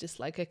where it's just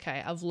like,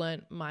 okay, I've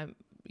learned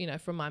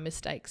from my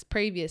mistakes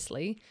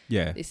previously.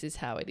 Yeah. This is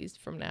how it is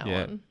from now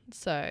on.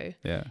 So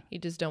you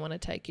just don't want to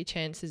take your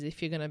chances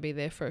if you're going to be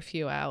there for a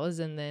few hours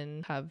and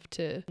then have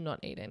to not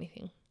eat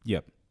anything.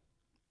 Yep.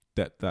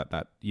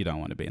 That you don't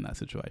want to be in that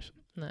situation.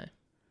 No.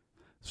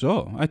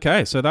 Sure.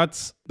 Okay. So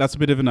that's a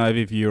bit of an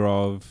overview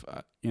of,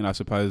 I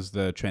suppose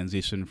the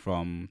transition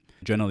from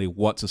generally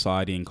what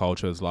society and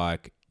culture is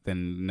like.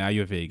 Then now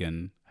you're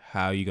vegan.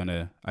 How are you going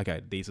to,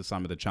 okay, these are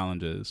some of the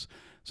challenges.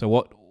 So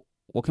what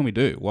can we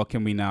do? What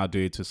can we now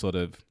do to sort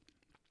of,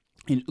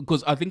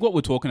 because I think what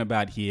we're talking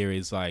about here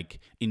is like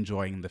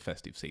enjoying the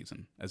festive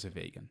season as a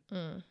vegan,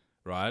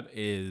 right?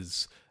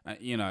 Is,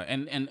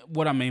 and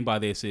what I mean by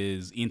this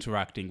is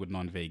interacting with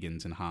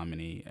non-vegans in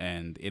harmony,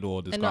 and it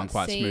all just gone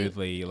quite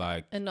smoothly.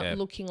 And not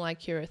looking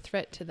like you're a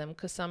threat to them,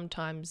 because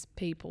sometimes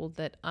people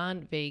that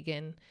aren't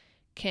vegan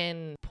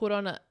can put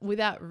on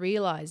without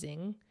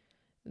realizing,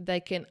 they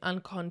can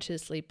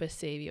unconsciously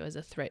perceive you as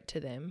a threat to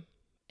them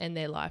and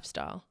their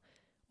lifestyle,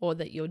 or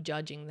that you're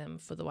judging them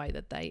for the way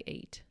that they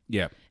eat.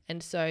 Yeah.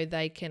 And so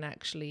they can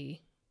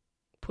actually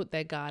put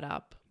their guard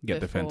up.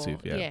 Get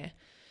defensive, Yeah.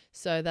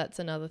 So that's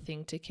another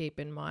thing to keep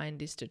in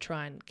mind, is to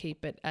try and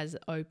keep it as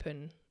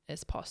open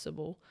as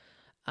possible,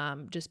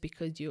 just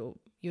because you're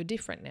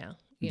different now.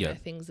 You know,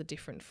 things are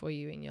different for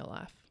you in your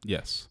life.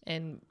 Yes.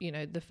 And,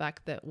 the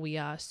fact that we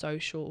are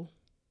social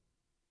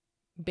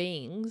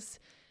beings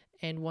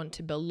and want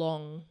to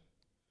belong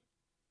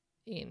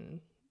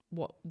in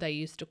what they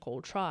used to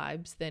call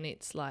tribes, then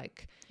it's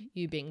like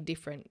you being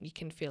different, you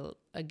can feel,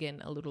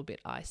 again, a little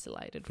bit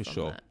isolated from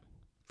that.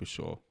 For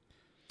sure.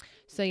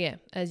 So,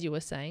 as you were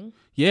saying.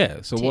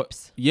 Yeah. So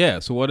tips.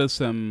 So what are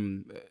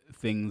some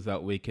things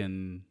that we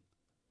can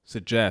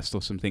suggest,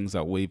 or some things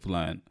that we've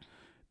learned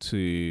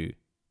to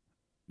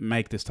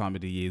make this time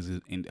of the year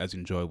as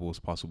enjoyable as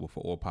possible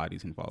for all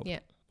parties involved. Yeah.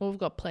 Well, we've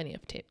got plenty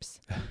of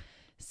tips.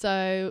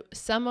 So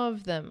some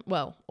of them,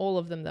 well, all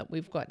of them that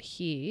we've got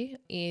here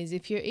is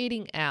if you're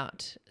eating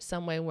out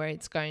somewhere where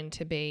it's going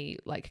to be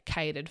like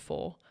catered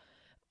for,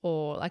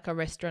 or like a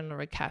restaurant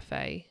or a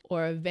cafe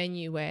or a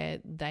venue where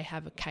they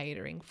have a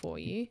catering for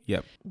you.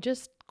 Yep.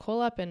 Just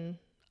call up and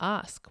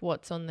ask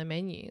what's on the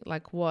menu,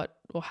 like what,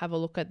 or have a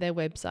look at their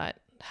website,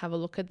 have a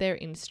look at their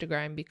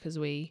Instagram, because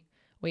we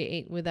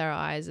eat with our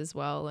eyes as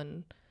well,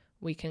 and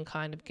we can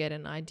kind of get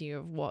an idea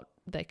of what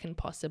they can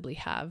possibly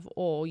have.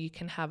 Or you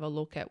can have a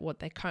look at what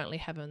they currently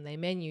have on their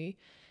menu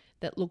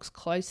that looks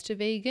close to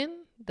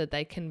vegan, that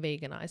they can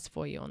veganize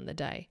for you on the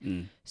day,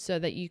 so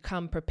that you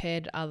come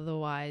prepared.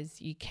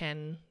 Otherwise you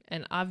can,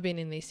 and I've been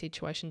in these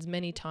situations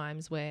many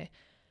times where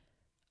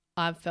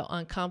I've felt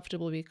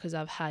uncomfortable because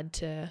I've had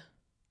to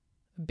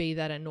be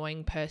that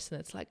annoying person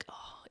that's like,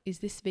 oh, is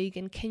this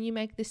vegan? Can you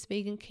make this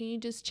vegan? Can you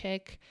just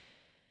check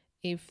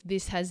if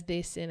this has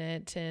this in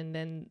it? And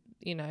then,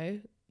 you know,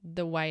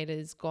 the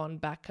waiter's gone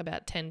back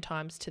about 10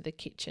 times to the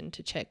kitchen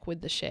to check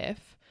with the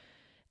chef,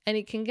 and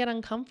it can get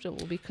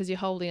uncomfortable because you're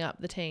holding up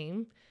the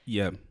team.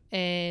 Yeah.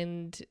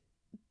 And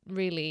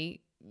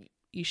really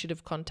you should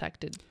have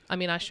contacted,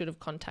 I should have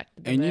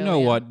contacted them And you know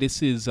earlier. what?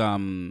 This is,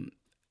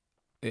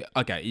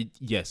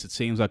 yes, it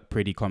seems like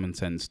pretty common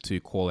sense to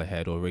call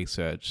ahead or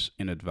research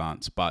in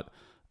advance. But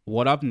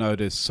what I've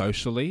noticed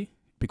socially,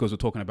 because we're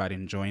talking about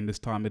enjoying this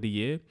time of the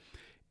year,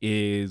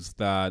 is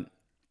that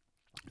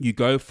you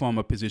go from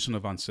a position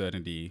of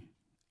uncertainty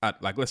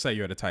at, like, let's say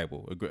you're at a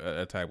table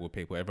with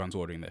people, everyone's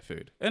ordering their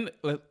food. And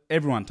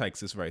everyone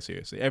takes this very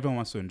seriously. Everyone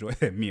wants to enjoy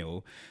their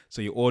meal.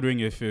 So you're ordering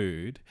your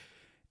food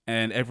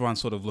and everyone's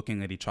sort of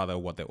looking at each other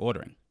what they're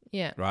ordering.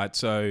 Yeah. Right?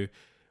 So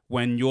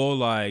when you're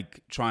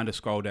like trying to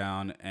scroll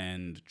down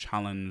and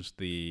challenge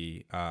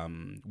the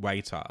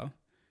waiter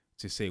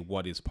to see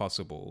what is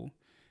possible,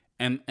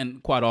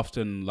 and quite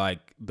often,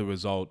 like, the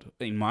result,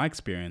 in my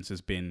experience,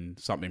 has been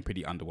something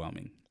pretty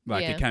underwhelming.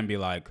 Like, Yeah. it can be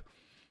like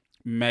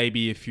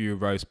maybe a few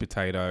roast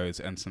potatoes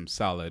and some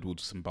salad with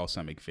some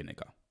balsamic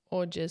vinegar.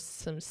 Or just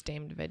some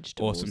steamed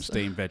vegetables. Or some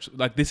steamed vegetables.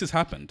 Like, this has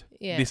happened.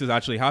 Yeah. This has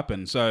actually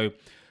happened. So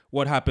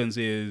what happens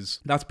is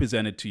that's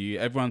presented to you.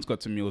 Everyone's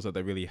got some meals that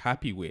they're really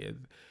happy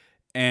with.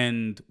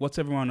 And what's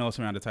everyone else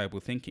around the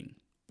table thinking?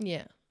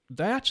 Yeah.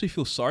 They actually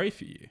feel sorry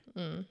for you.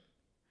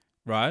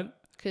 Right?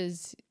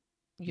 Because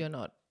you're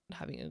not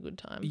having a good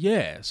time.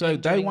 Yeah. So they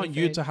Enjoying want the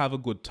you food. to have a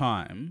good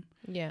time.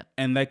 Yeah.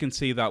 And they can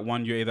see that,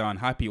 one, you're either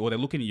unhappy, or they're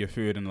looking at your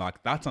food and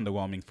like, that's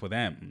underwhelming for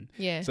them.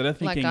 Yeah. So they're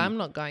thinking, like, I'm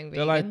not going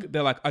vegan.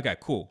 they're like, okay,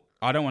 cool.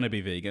 I don't want to be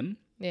vegan.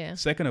 Yeah.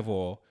 Second of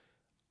all,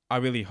 I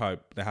really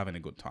hope they're having a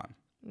good time.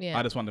 Yeah.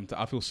 I just want them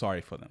to, I feel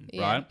sorry for them.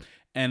 Yeah. Right.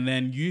 And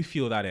then you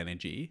feel that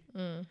energy.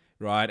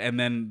 Right. And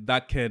then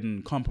that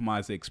can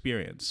compromise the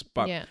experience.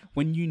 But Yeah.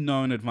 when you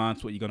know in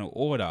advance what you're going to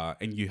order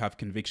and you have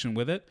conviction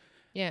with it,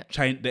 Yeah.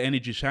 the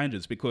energy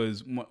changes.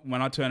 Because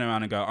when I turn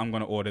around and go, I'm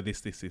going to order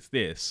this,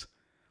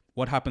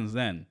 what happens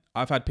then?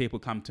 I've had people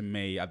come to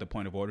me at the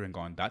point of ordering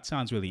going, that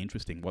sounds really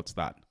interesting. What's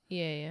that?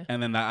 Yeah. Yeah.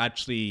 And then they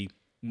actually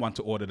want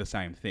to order the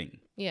same thing.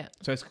 Yeah.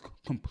 So it's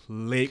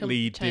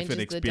completely Changes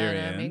different the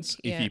dynamic, experience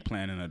if yeah. you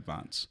plan in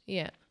advance.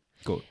 Yeah.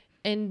 Cool.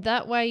 And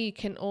that way you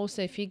can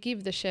also, if you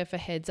give the chef a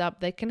heads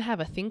up, they can have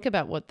a think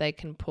about what they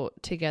can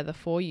put together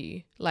for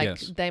you. Like,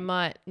 Yes. they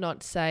might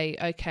not say,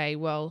 okay,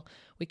 well,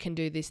 we can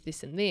do this,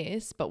 this and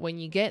this. But when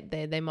you get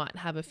there, they might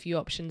have a few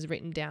options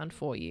written down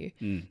for you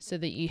so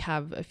that you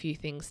have a few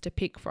things to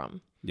pick from.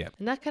 Yeah.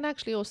 And that can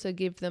actually also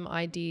give them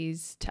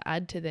ideas to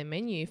add to their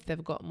menu if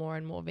they've got more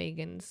and more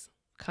vegans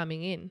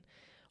coming in,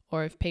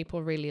 or if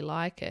people really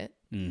like it.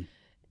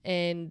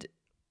 And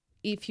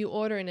if you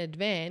order in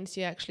advance,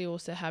 you actually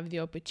also have the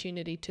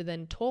opportunity to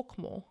then talk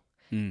more.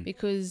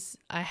 Because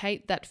I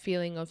hate that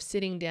feeling of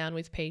sitting down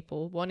with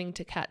people, wanting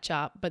to catch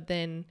up, but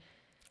then,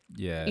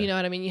 Yeah. you know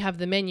what I mean? You have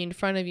the menu in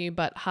front of you,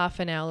 but half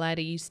an hour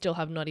later, you still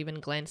have not even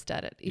glanced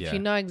at it. If Yeah. you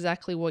know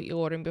exactly what you're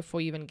ordering before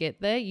you even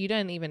get there, you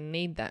don't even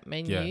need that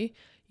menu. Yeah.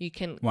 You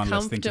can One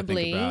less thing to think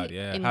comfortably about,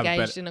 yeah. Have a engage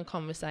better- in a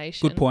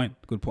conversation. Good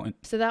point.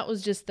 So that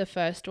was just the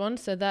first one.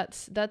 So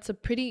that's a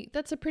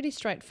pretty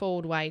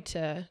straightforward way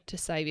to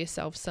save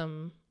yourself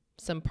some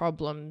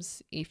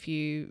problems if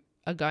you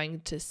are going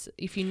to,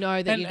 if you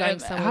know that you're going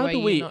somewhere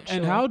where you're not sure.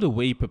 And how do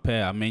we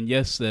prepare? I mean,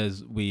 yes,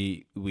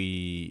 we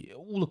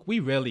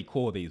rarely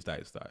call these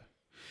days though.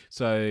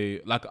 So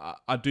like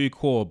I do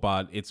call,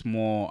 but it's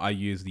more I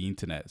use the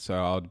internet. So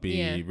I'll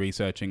be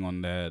researching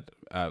on their,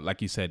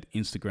 like you said,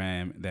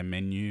 Instagram, their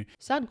menu.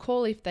 So I'd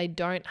call if they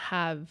don't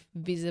have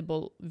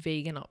visible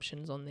vegan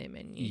options on their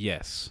menu.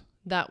 Yes.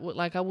 That would,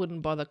 like, I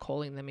wouldn't bother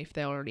calling them if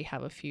they already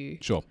have a few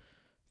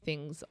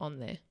things on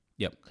there.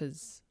 Yep.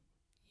 Because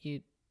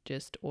you're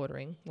just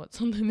ordering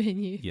what's on the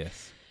menu.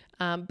 Yes.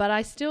 But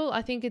I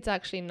think it's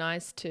actually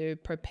nice to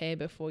prepare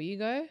before you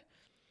go,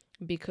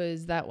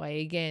 because that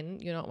way, again,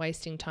 you're not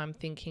wasting time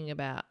thinking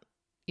about,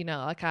 you know,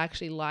 like, I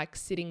actually like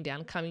sitting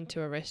down, coming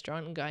to a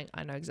restaurant and going,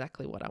 I know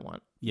exactly what I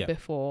want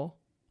before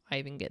I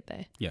even get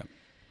there. Yeah.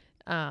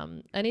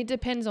 And it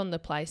depends on the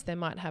place. They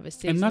might have a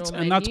seasonal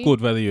menu. And that's good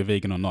whether you're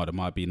vegan or not. It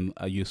might be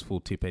a useful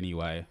tip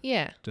anyway.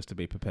 Yeah. Just to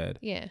be prepared.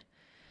 Yeah.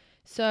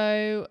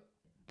 So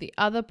the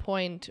other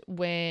point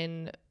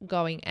when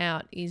going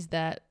out is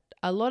that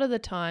a lot of the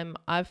time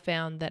I've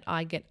found that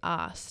I get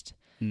asked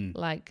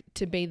like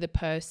to be the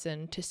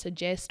person to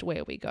suggest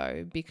where we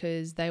go,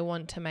 because they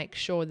want to make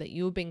sure that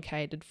you've been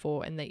catered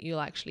for and that you'll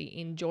actually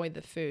enjoy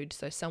the food.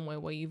 So somewhere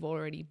where you've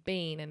already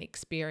been and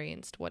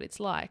experienced what it's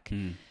like,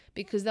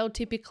 because they'll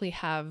typically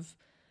have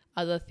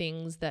other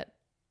things that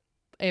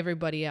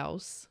everybody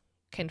else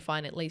can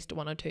find at least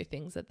one or two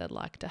things that they'd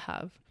like to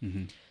have.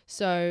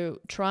 So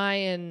try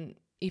and,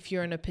 if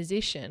you're in a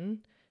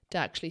position to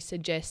actually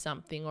suggest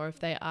something, or if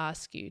they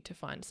ask you to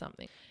find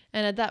something.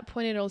 And at that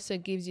point, it also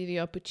gives you the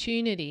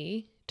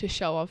opportunity to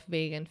show off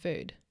vegan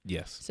food.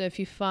 Yes. So if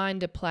you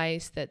find a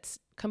place that's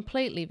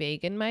completely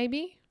vegan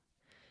maybe,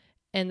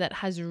 and that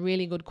has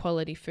really good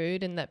quality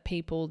food, and that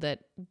people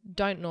that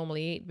don't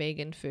normally eat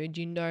vegan food,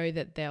 you know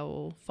that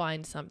they'll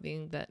find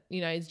something that, you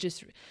know, is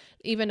just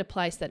even a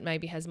place that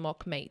maybe has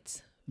mock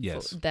meats.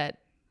 Yes. That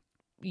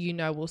you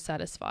know will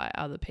satisfy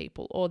other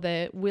people, or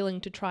they're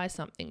willing to try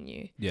something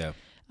new. Yeah.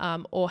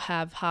 Or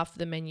have half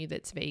the menu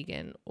that's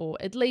vegan, or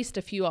at least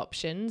a few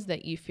options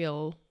that you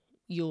feel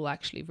you'll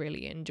actually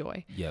really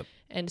enjoy. Yep.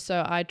 And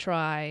so I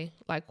try,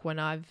 like when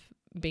I've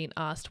been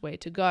asked where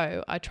to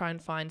go, I try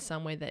and find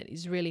somewhere that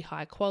is really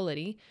high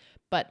quality,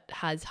 but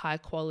has high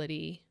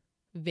quality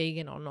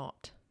vegan or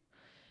not.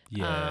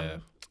 Yeah.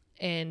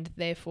 And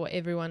therefore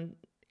everyone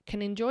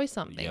can enjoy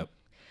something. Yep.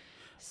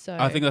 So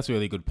I think that's a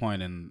really good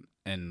point,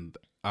 and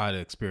I had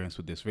an experience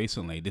with this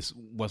recently. This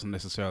wasn't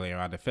necessarily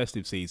around the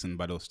festive season,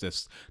 but it was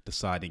just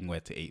deciding where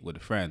to eat with a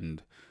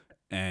friend.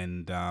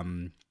 And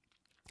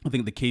I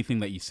think the key thing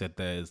that you said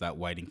there is that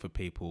waiting for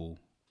people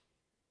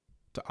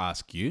to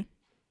ask you,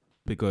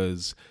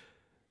 because,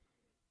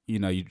 you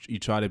know, you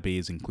try to be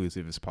as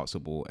inclusive as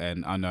possible.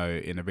 And I know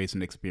in a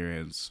recent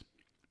experience,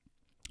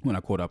 when I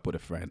caught up with a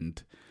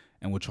friend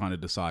and we're trying to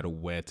decide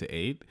where to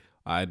eat,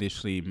 I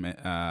initially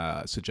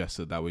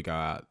suggested that we go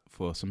out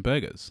for some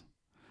burgers.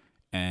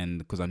 And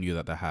because I knew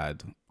that they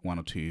had one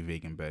or two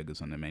vegan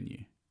burgers on the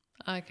menu.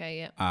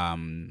 Okay, yeah.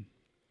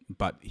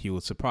 But he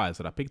was surprised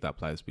that I picked that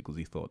place, because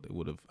he thought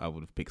I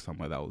would have picked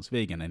somewhere that was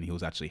vegan, and he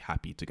was actually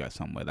happy to go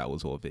somewhere that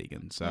was all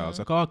vegan. So I was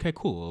like, oh, okay,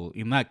 cool.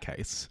 In that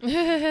case,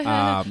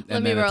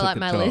 let me roll out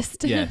my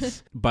list.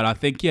 Yes, but I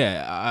think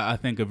I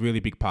think a really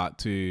big part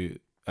to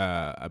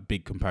a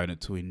big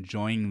component to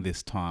enjoying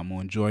this time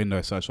or enjoying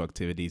those social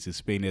activities is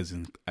being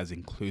as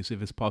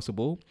inclusive as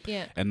possible.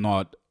 Yeah, and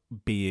not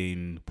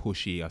being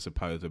pushy, I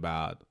suppose,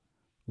 about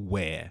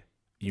where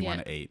you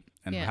want to eat,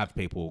 and have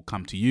people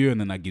come to you, and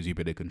then that gives you a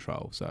bit of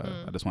control. So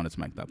I just wanted to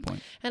make that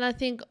point. And I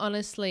think,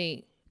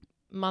 honestly,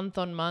 month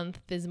on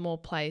month, there's more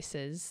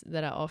places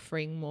that are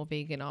offering more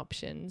vegan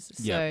options.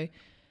 So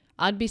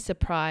I'd be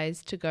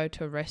surprised to go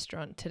to a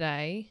restaurant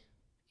today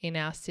in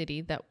our city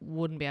that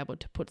wouldn't be able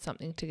to put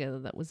something together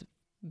that was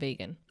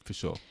vegan. For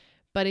sure.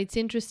 But it's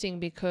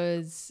interesting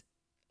because,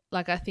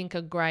 like, I think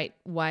a great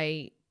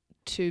way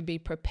to be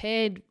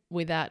prepared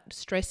without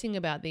stressing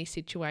about these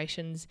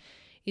situations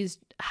is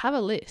have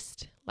a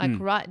list. Like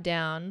write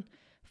down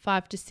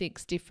 5 to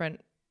 6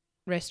 different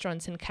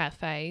restaurants and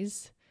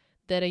cafes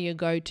that are your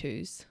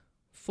go-tos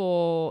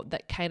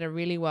that cater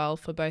really well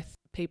for both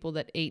people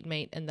that eat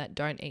meat and that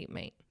don't eat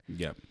meat.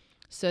 Yeah.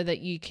 So that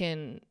you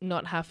can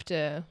not have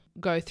to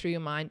go through your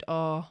mind,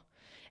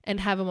 and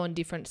have them on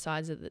different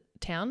sides of the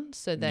town,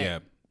 so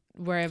that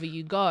wherever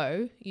you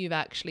go, you've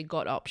actually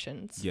got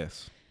options.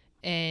 Yes.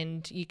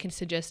 And you can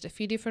suggest a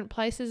few different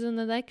places, and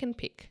then they can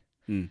pick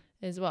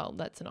as well.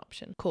 That's an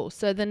option. Cool.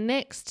 So the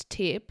next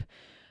tip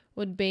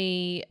would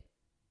be,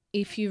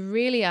 if you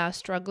really are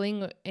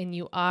struggling and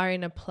you are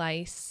in a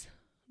place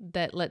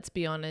that, let's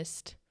be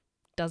honest,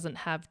 doesn't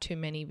have too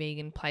many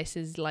vegan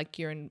places, like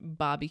you're in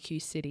Barbecue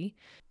City,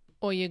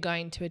 or you're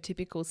going to a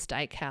typical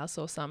steakhouse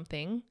or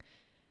something,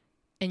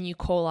 and you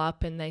call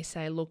up and they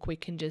say, look, we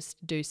can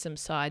just do some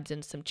sides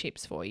and some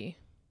chips for you,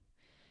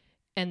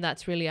 and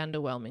that's really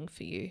underwhelming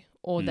for you,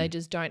 or they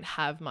just don't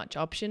have much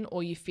option,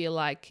 or you feel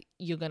like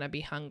you're going to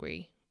be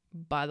hungry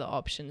by the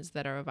options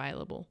that are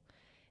available.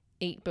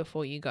 Eat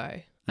before you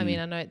go. I mean,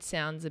 I know it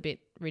sounds a bit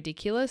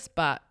ridiculous,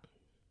 but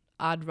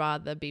I'd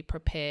rather be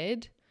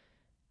prepared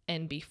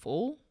and be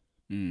full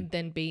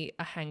than be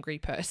a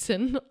hangry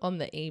person on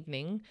the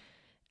evening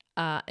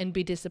and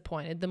be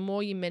disappointed. The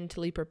more you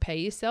mentally prepare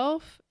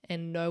yourself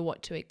and know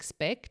what to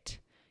expect,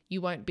 you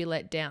won't be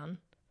let down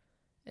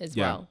as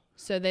well.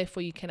 So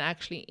therefore you can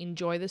actually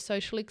enjoy the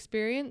social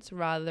experience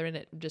rather than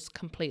it just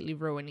completely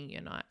ruining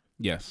your night.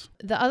 Yes.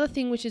 The other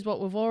thing, which is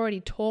what we've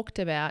already talked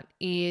about,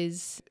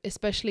 is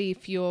especially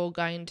if you're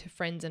going to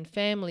friends and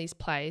family's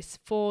place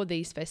for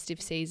these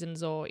festive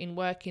seasons or in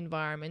work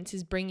environments,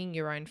 is bringing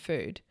your own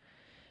food.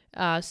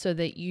 so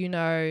that you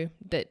know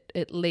that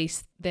at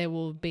least there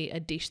will be a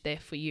dish there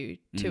for you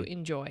to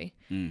enjoy.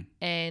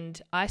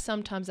 And I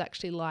sometimes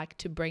actually like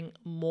to bring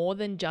more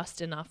than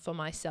just enough for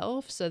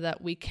myself so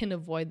that we can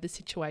avoid the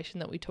situation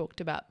that we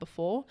talked about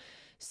before,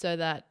 so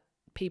that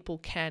people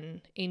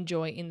can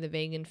enjoy in the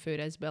vegan food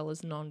as well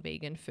as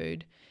non-vegan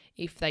food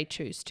if they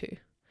choose to.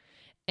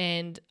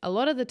 And a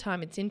lot of the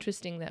time it's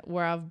interesting that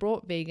where I've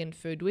brought vegan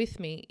food with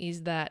me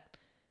is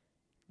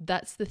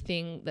that's the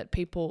thing that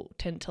people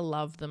tend to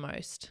love the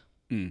most.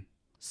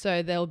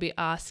 So they'll be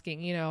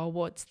asking, you know,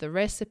 what's the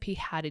recipe?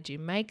 How did you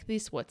make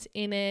this? What's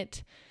in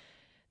it?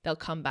 They'll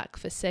come back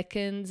for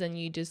seconds and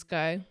you just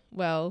go,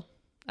 well,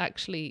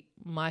 actually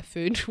my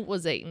food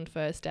was eaten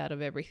first out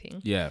of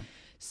everything. Yeah.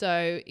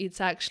 So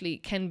it's actually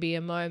can be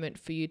a moment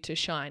for you to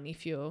shine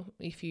if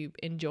you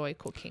enjoy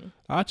cooking.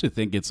 I actually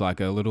think it's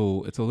like a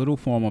little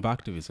form of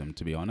activism,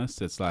 to be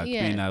honest. It's like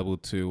being able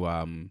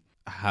to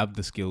have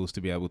the skills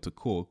to be able to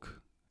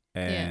cook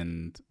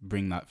and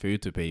bring that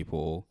food to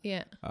people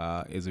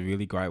is a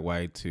really great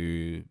way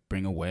to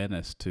bring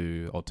awareness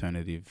to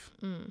alternative,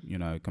 you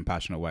know,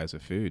 compassionate ways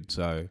of food.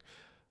 So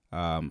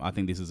I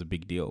think this is a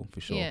big deal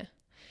for sure. Yeah.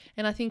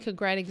 And I think a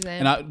great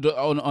example. And I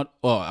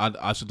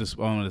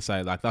wanted to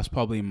say, like, that's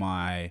probably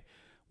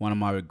one of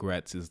my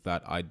regrets is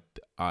that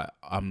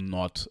I'm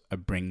not a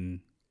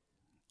bring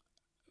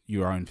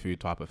your own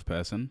food type of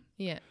person.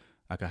 Yeah.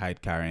 Like, I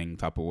hate carrying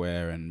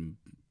Tupperware and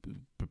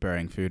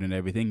preparing food and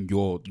everything.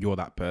 You're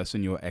that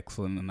person. You're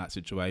excellent in that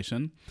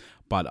situation.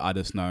 But I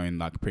just know in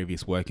like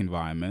previous work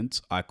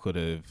environments, I could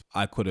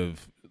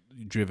have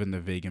driven the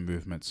vegan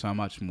movement so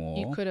much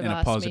more in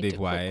a positive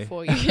way.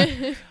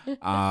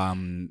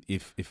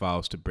 If I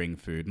was to bring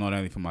food not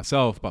only for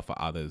myself but for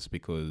others,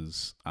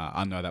 because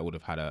I know that would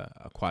have had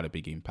quite a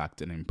big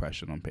impact and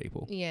impression on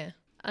people. Yeah.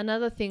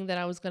 Another thing that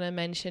I was going to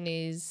mention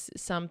is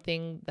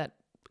something that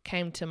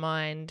came to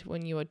mind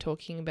when you were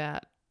talking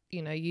about,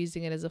 you know,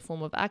 using it as a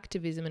form of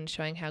activism and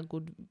showing how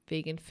good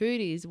vegan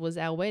food is, was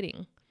our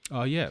wedding.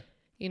 Oh yeah.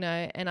 You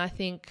know, and I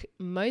think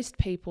most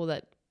people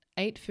that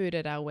ate food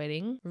at our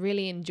wedding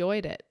really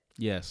enjoyed it.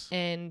 Yes.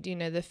 And, you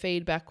know, the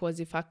feedback was,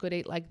 if I could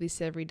eat like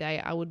this every day,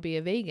 I would be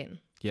a vegan.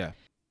 Yeah.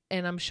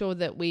 And I'm sure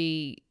that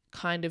we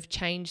kind of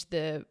changed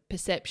the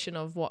perception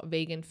of what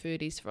vegan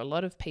food is for a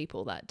lot of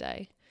people that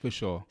day. For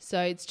sure.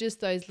 So it's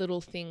just those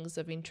little things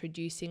of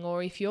introducing,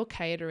 or if you're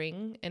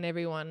catering and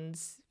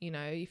everyone's, you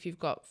know, if you've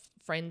got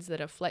friends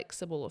that are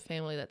flexible or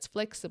family that's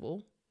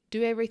flexible,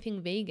 do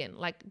everything vegan.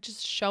 Like,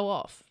 just show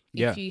off.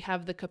 Yeah. If you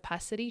have the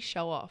capacity,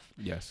 show off.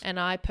 Yes. And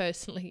I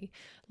personally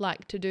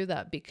like to do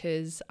that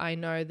because I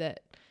know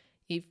that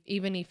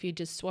even if you're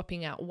just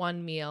swapping out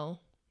one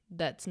meal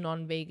that's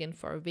non-vegan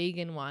for a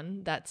vegan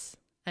one, that's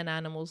an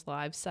animal's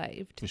life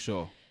saved. For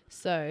sure.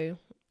 So,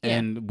 yeah.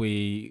 And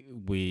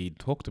we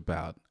talked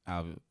about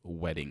our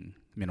wedding,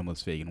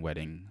 minimalist vegan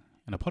wedding,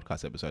 in a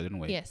podcast episode, didn't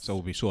we? Yes. So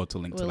we'll be sure to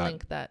link to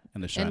that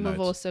in the show notes. And we've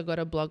also got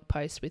a blog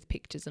post with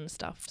pictures and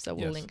stuff, so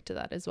we'll link to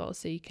that as well,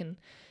 so you can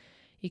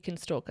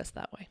stalk us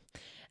that way.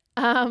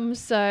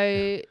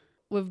 So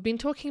we've been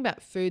talking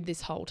about food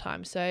this whole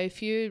time. So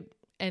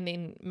and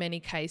in many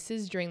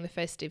cases during the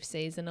festive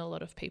season, a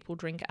lot of people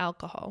drink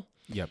alcohol.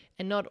 Yep.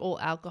 And not all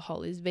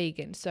alcohol is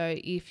vegan. So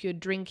if you're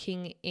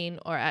drinking in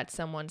or at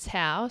someone's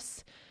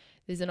house,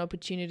 there's an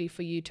opportunity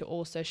for you to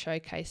also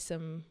showcase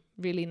some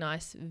really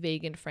nice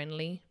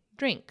vegan-friendly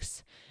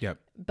drinks. Yep.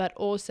 But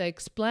also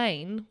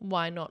explain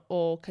why not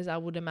all, because I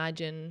would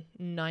imagine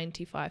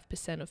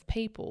 95% of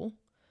people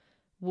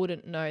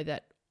wouldn't know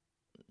that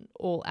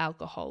all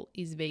alcohol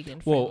is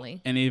vegan friendly.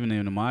 Well, and even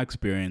in my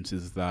experience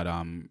is that,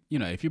 you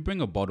know, if you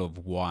bring a bottle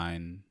of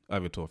wine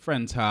over to a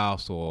friend's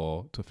house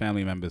or to a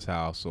family member's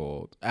house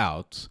or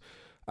out,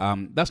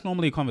 that's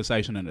normally a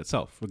conversation in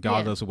itself,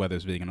 regardless of whether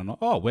it's vegan or not.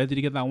 Oh, where did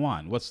you get that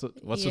wine? What's the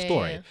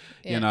story?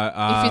 Yeah. You know,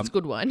 if it's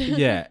good wine.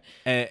 Yeah.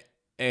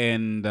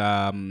 And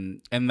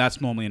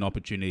that's normally an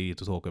opportunity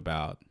to talk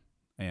about,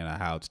 you know,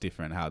 how it's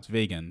different, how it's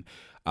vegan.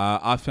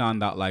 I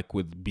found that, like,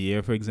 with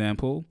beer, for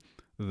example,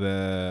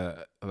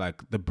 the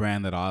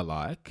brand that I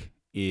like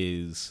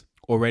is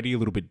already a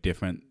little bit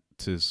different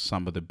to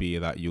some of the beer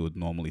that you would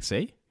normally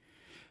see,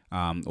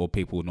 or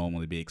people would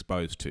normally be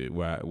exposed to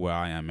where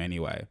I am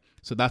anyway.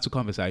 So that's a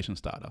conversation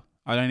starter.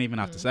 I don't even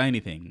have to say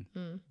anything,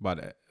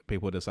 but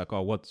people are just like,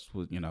 oh, what's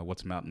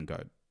Mountain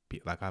Goat?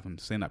 Like, I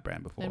haven't seen that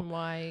brand before. And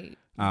why?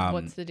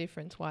 What's the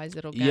difference? Why is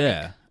it organic?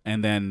 Yeah,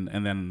 and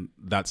then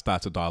that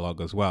starts a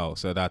dialogue as well.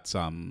 So that's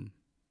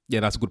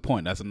that's a good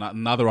point. That's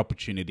another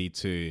opportunity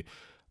to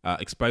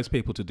expose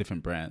people to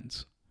different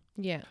brands.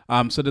 Yeah.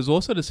 So there's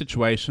also the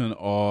situation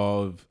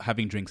of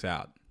having drinks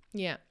out.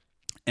 Yeah.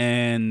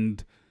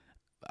 And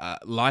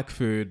like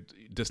food,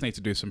 you just need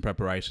to do some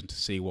preparation to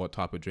see what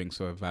type of drinks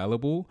are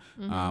available.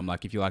 Mm-hmm.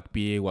 Like, if you like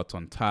beer, what's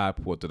on tap?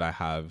 What did I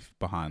have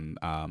behind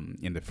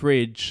in the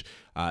fridge?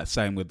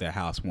 Same with their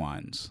house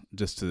wines,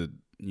 just to,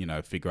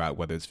 figure out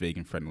whether it's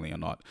vegan friendly or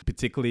not.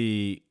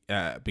 Particularly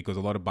because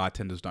a lot of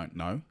bartenders don't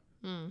know.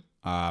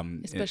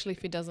 Especially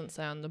if it doesn't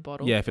say on the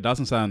bottle. Yeah, if it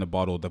doesn't say on the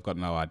bottle, they've got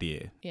no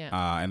idea.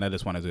 Yeah. And they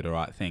just want to do the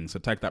right thing. So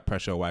take that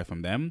pressure away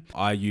from them.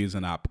 I use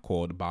an app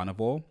called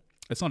Barnivore.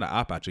 It's not an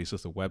app, actually. It's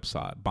just a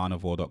website,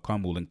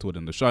 barnivore.com. We'll link to it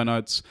in the show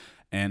notes.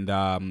 And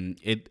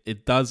it's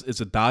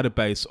a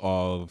database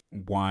of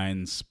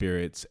wines,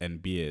 spirits,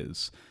 and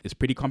beers. It's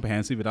pretty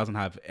comprehensive. It doesn't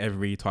have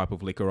every type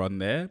of liquor on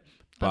there.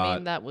 But I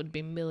mean, that would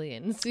be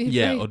millions.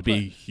 Yeah, it would be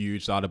a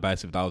huge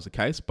database if that was the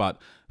case. But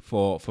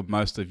for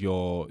most of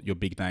your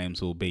big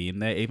names will be in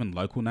there. Even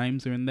local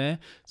names are in there.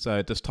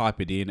 So just type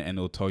it in and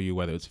it'll tell you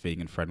whether it's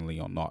vegan friendly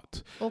or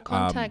not. Or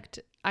contact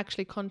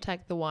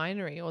the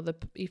winery, or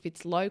if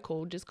it's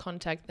local, just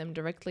contact them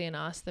directly and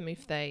ask them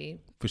if they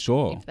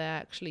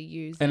actually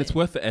use it. And it's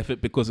worth the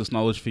effort because it's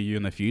knowledge for you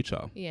in the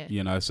future. Yeah.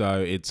 You know,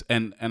 so it's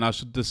and I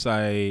should just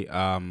say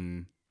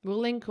we'll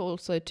link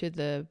also to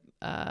the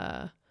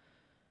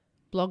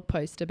blog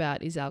post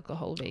about is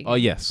alcohol vegan. Oh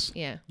yes.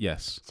 Yeah.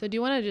 Yes. So do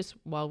you want to just,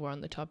 while we're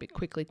on the topic,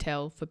 quickly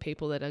tell for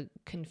people that are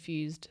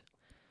confused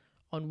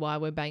on why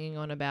we're banging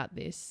on about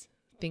this,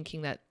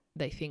 thinking that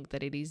they think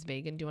that it is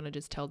vegan, do you want to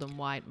just tell them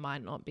why it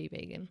might not be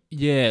vegan?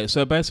 Yeah,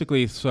 so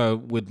basically,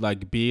 with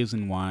like beers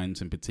and wines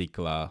in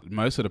particular,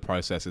 most of the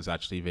process is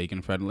actually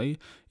vegan friendly.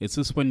 It's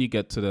just when you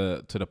get to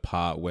the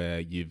part where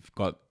you've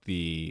got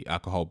the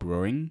alcohol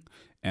brewing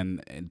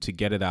and to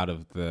get it out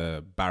of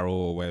the barrel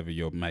or wherever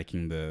you're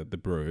making the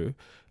brew,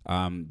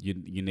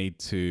 you need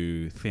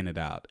to thin it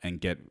out and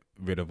get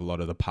rid of a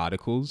lot of the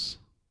particles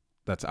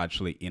that's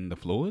actually in the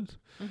fluid.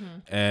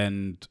 Mm-hmm.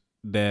 And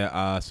there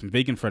are some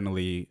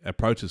vegan-friendly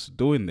approaches to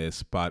doing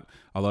this, but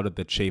a lot of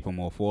the cheaper,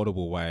 more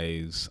affordable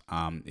ways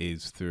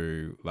is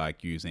through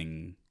like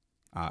using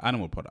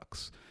animal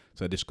products.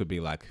 So this could be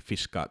like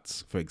fish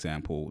guts, for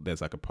example. There's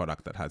like a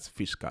product that has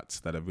fish guts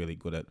that are really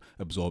good at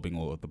absorbing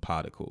all of the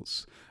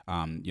particles.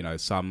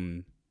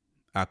 Some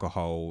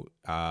alcohol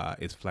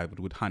is flavored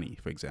with honey,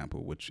 for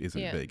example, which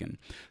isn't vegan.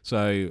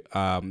 So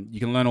you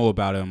can learn all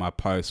about it in my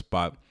post,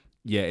 but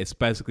yeah, it's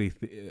basically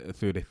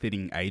through the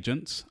thinning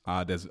agents.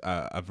 There's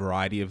a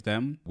variety of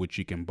them which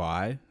you can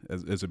buy.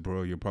 As a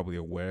brewer, you're probably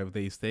aware of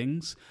these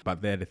things,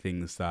 but they're the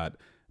things that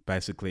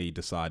basically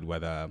decide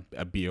whether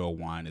a beer or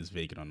wine is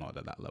vegan or not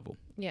at that level.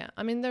 Yeah,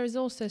 I mean, there's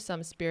also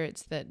some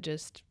spirits that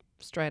just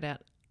straight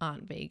out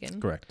aren't vegan.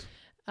 Correct.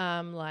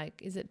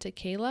 Like, is it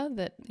tequila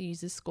that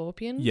uses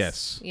scorpions?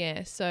 Yes.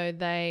 Yeah, so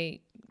I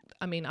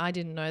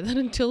didn't know that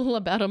until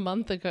about a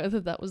month ago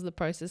that was the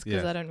process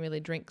because I don't really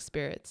drink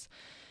spirits.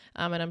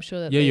 And I'm sure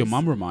that your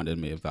mum reminded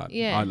me of that.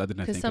 Yeah, I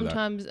didn't think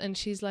sometimes, and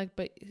she's like,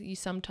 but you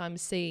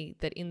sometimes see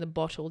that in the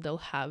bottle they'll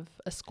have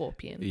a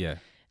scorpion. Yeah.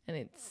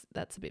 And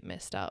that's a bit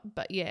messed up.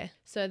 But yeah,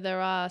 so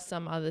there are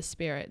some other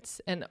spirits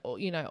and,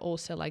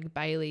 also like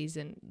Baileys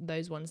and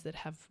those ones that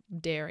have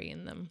dairy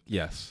in them.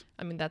 Yes.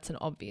 I mean, that's an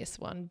obvious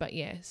one. But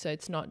yeah, so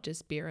it's not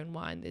just beer and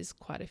wine. There's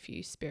quite a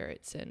few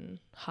spirits and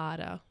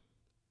harder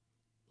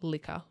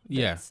liquor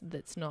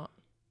that's not.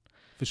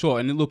 For sure.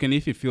 And look, and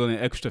if you're feeling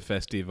extra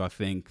festive, I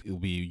think it'll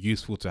be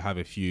useful to have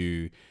a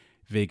few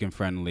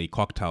vegan-friendly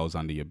cocktails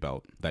under your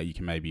belt that you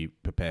can maybe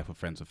prepare for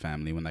friends or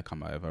family when they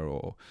come over,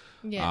 or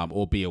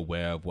be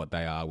aware of what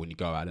they are when you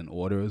go out and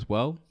order as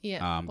well.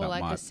 Yeah, or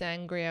like a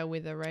sangria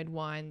with a red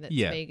wine that's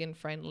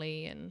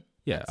vegan-friendly and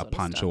a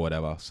punch or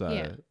whatever.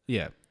 So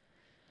yeah.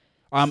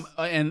 And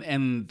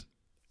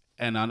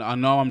I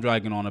know I'm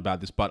dragging on about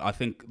this, but I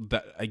think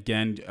that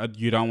again,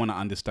 you don't want to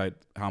understate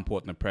how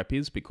important the prep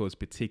is, because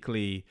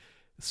particularly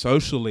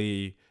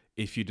socially,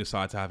 if you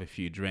decide to have a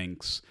few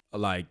drinks,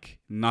 like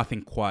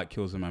nothing quite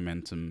kills the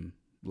momentum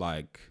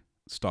like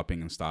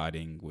stopping and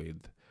starting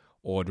with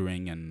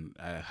ordering and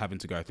having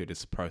to go through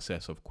this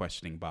process of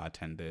questioning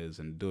bartenders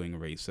and doing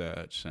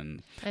research.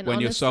 And when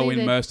honestly, you're so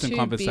immersed in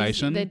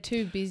conversation, they're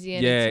too busy.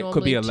 And it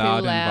could be a loud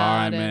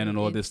environment and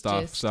all this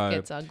stuff. So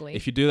gets ugly.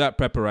 If you do that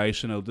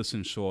preparation, it'll just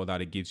ensure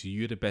that it gives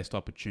you the best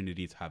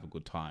opportunity to have a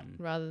good time.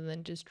 Rather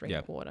than just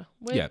drink water.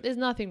 There's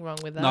nothing wrong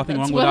with that. Nothing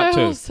That's wrong with that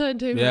too. That's what I also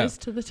do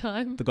most of the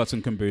time. They've got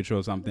some kombucha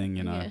or something,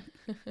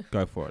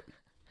 go for it.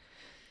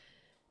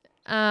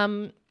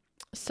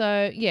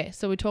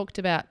 So we talked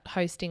about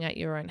hosting at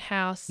your own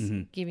house,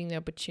 giving the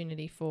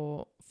opportunity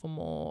for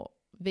more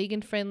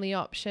vegan-friendly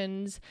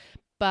options.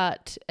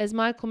 But as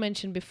Michael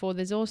mentioned before,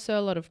 there's also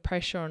a lot of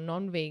pressure on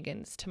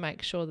non-vegans to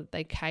make sure that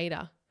they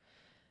cater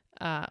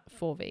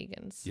for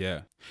vegans.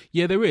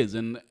 Yeah, there is.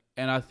 And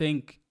I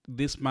think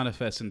this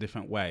manifests in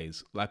different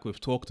ways. Like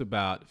we've talked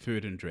about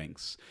food and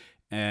drinks.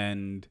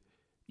 And,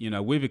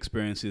 we've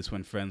experienced this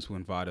when friends will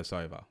invite us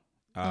over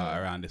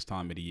around this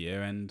time of the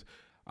year. And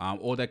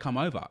or they come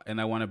over and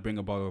they want to bring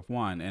a bottle of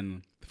wine.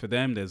 And for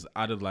them, there's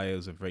added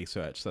layers of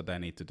research that they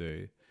need to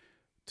do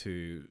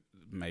to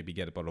maybe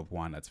get a bottle of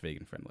wine that's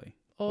vegan friendly.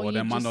 Or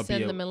they might not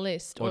send them a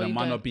list. Or they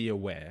might not be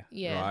aware,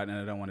 right?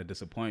 And they don't want to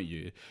disappoint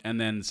you. And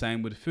then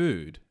same with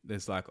food.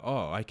 There's like,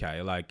 oh,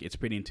 okay, like it's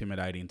pretty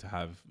intimidating to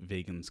have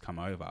vegans come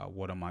over.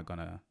 What am I going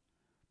to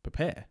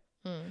prepare,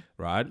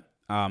 right?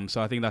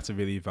 So I think that's a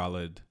really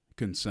valid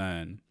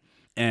concern.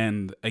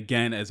 And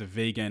again, as a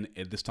vegan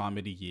at this time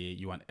of the year,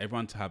 you want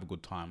everyone to have a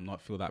good time,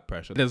 not feel that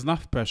pressure. There's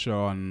enough pressure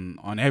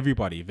on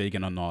everybody,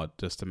 vegan or not,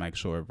 just to make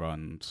sure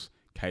everyone's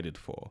catered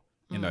for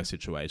in those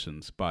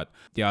situations. But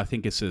yeah, I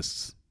think it's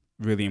just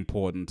really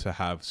important to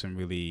have some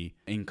really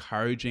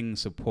encouraging,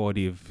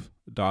 supportive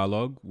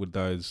dialogue with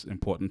those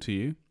important to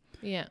you.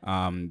 Yeah.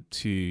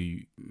 To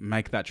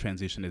make that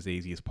transition as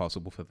easy as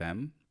possible for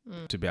them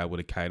to be able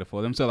to cater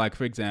for them. So like,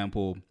 for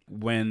example,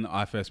 when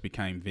I first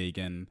became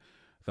vegan,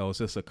 there was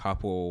just a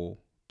couple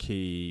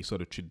key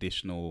sort of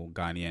traditional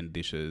Ghanaian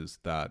dishes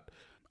that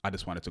I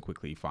just wanted to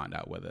quickly find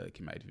out whether it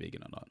can be made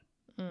vegan or not.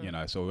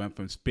 So we went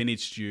from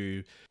spinach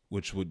stew,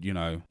 which would,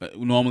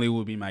 normally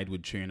would be made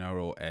with tuna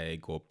or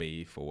egg or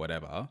beef or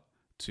whatever,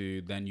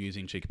 to then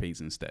using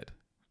chickpeas instead.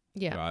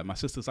 Yeah. Right. My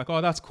sister's like,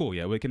 oh, that's cool.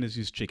 Yeah, we can just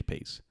use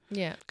chickpeas.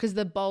 Yeah, because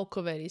the bulk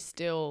of it is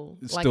still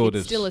It's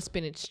still a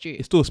spinach stew.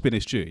 It's still a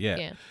spinach stew. Yeah.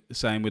 Yeah.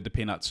 Same with the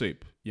peanut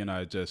soup.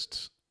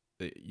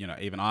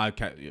 Even I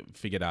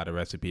figured out a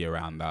recipe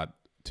around that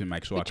to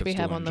make sure Which I could we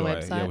still have on the enjoy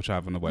it. Yeah, website. which I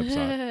have on the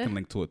website. Can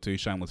link to it too.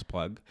 Shameless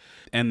plug.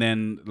 And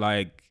then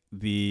like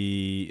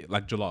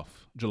jollof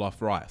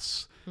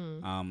rice.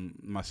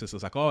 My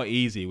sister's like, oh,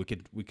 easy. We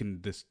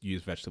can just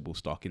use vegetable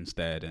stock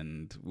instead,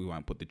 and we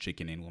won't put the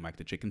chicken in. We'll make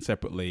the chicken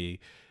separately,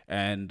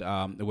 and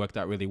it worked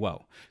out really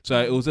well. So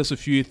it was just a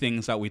few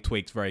things that we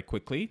tweaked very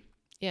quickly.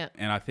 Yeah.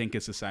 And I think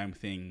it's the same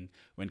thing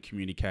when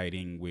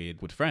communicating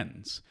with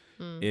friends.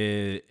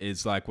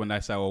 It's like when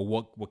they say, well,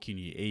 what can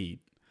you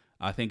eat?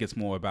 I think it's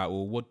more about,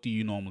 well, what do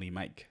you normally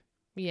make?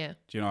 Yeah.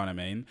 Do you know what I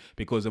mean?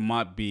 Because it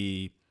might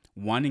be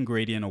one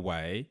ingredient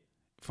away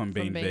from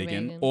being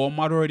vegan, or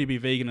might already be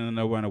vegan and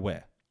they weren't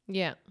aware.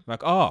 Yeah.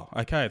 Like, oh,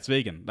 okay, it's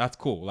vegan. That's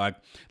cool. Like,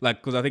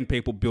 because I think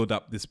people build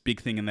up this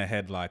big thing in their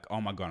head, like,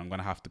 oh my God, I'm going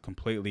to have to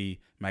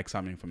completely make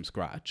something from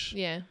scratch.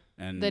 Yeah.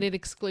 And that it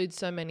excludes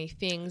so many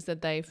things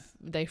that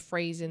they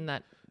freeze in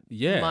that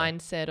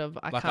mindset of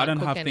I like, can't I don't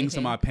cook have anything. things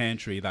in my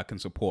pantry that can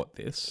support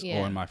this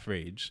Yeah. or in my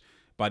fridge.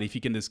 But if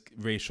you can just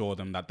reassure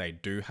them that they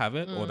do have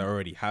it or they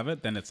already have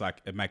it, then it's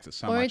like, it makes it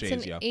so much easier. Or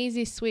it's an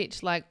easy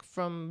switch. Like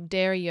from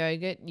dairy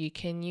yogurt, you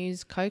can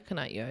use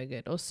coconut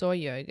yogurt or soy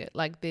yogurt.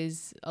 Like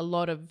there's a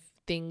lot of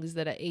things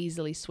that are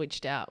easily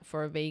switched out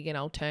for a vegan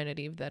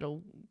alternative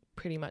that'll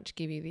pretty much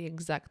give you the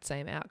exact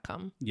same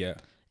outcome. Yeah.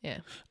 Yeah.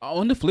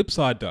 On the flip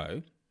side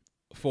though,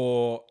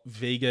 for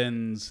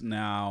vegans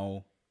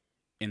now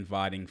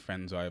inviting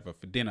friends over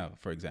for dinner,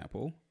 for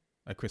example,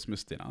 a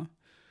Christmas dinner,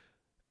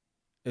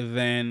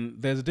 then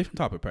there's a different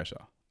type of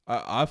pressure.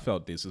 I've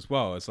felt this as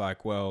well. It's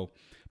like, well,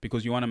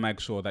 because you want to make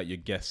sure that your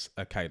guests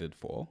are catered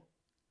for.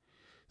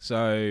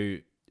 So,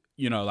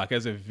 like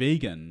as a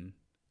vegan,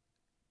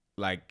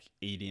 like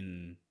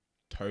eating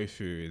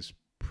tofu is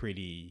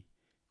pretty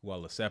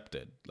well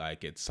accepted.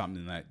 Like it's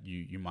something that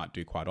you might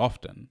do quite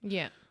often.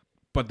 Yeah.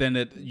 But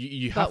then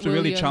you have to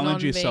really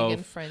challenge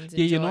yourself.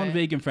 Your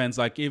non-vegan friends,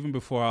 like even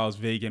before I was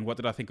vegan, what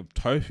did I think of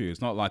tofu?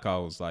 It's not like I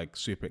was like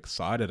super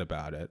excited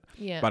about it.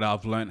 Yeah. But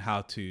I've learned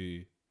how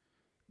to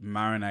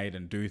marinate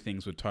and do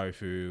things with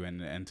tofu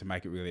and to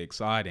make it really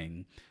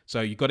exciting.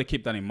 So you got to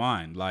keep that in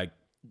mind. Like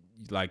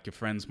your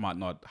friends might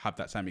not have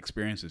that same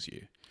experience as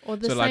you. Or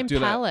the same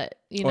palate.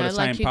 You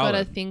got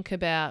to think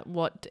about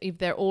what if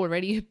they're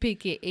already a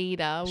picky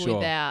eater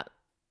without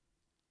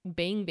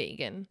being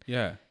vegan.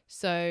 Yeah.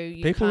 So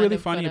people really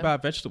funny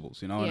about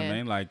vegetables, you know what I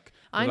mean? Like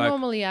I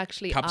normally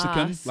actually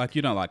capsicum. ask. Like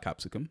you don't like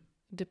capsicum.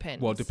 Depends.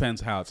 Well, it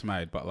depends how it's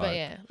made, but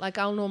yeah, like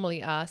I'll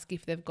normally ask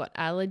if they've got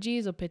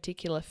allergies or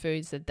particular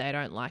foods that they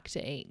don't like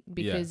to eat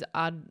because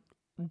I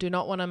do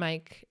not want to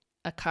make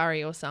a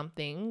curry or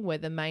something where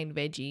the main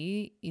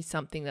veggie is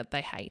something that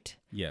they hate.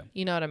 Yeah.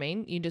 You know what I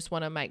mean? You just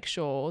want to make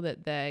sure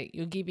that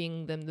you're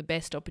giving them the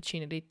best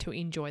opportunity to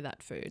enjoy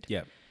that food.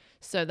 Yeah.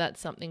 So that's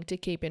something to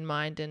keep in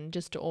mind and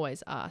just to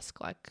always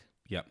ask, like,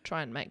 yep.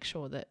 Try and make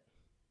sure that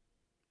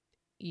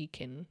you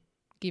can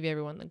give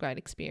everyone the great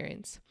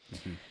experience.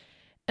 Mm-hmm.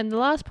 And the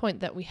last point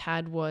that we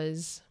had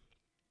was,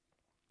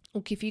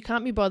 look, if you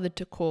can't be bothered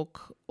to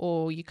cook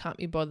or you can't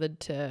be bothered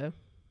to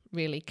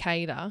really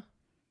cater,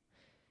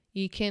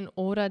 you can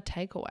order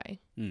takeaway.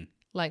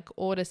 Like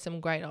order some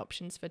great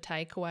options for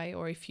takeaway,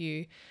 or if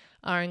you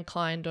are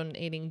inclined on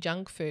eating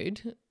junk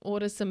food,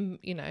 order some,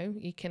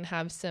 you can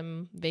have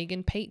some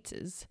vegan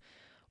pizzas,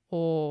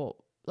 or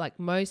like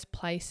most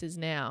places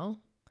now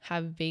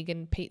have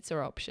vegan pizza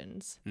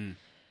options.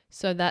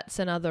 So that's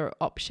another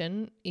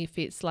option if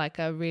it's like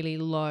a really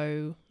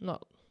low,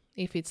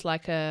 if it's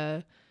like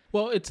a...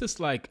 Well, it's just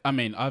like, I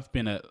mean, I've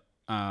been at,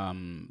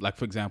 like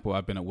for example,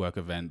 I've been at work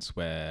events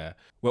where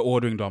we're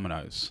ordering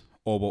Domino's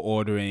or we're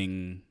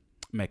ordering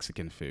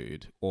Mexican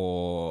food,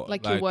 or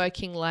like you're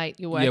working late,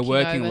 you're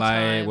working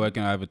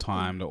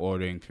overtime, they're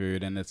ordering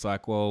food, and it's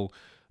like, well,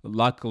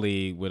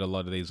 luckily with a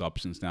lot of these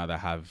options now, they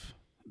have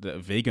the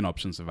vegan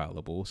options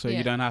available, so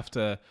you don't have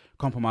to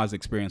compromise the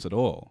experience at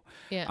all.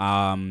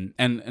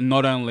 And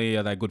not only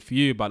are they good for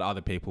you, but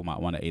other people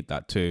might want to eat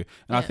that too.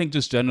 And I think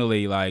just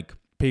generally, like,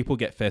 people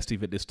get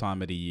festive at this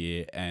time of the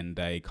year and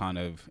they kind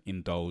of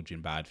indulge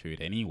in bad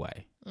food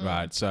anyway.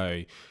 right?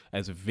 So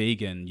as a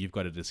vegan, you've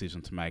got a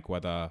decision to make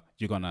whether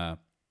you're going to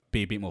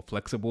be a bit more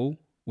flexible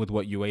with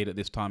what you eat at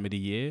this time of the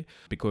year,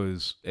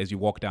 because as you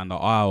walk down the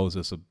aisles,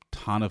 there's a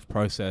ton of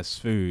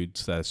processed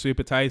foods that are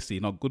super tasty,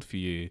 not good for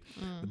you,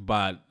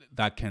 but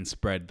that can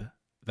spread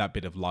that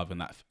bit of love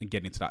and that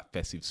get into that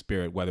festive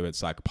spirit, whether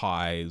it's like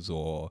pies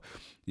or,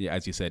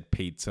 as you said,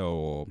 pizza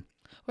or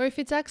if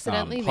it's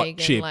accidentally hot vegan,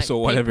 chips like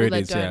or whatever people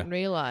it is, that don't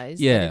realize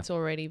that it's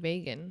already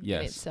vegan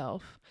in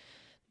itself.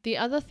 The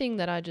other thing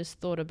that I just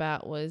thought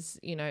about was,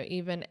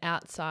 even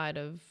outside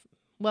of,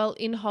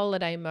 in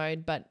holiday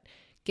mode, but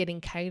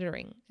getting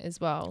catering as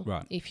well.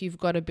 Right. If you've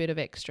got a bit of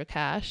extra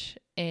cash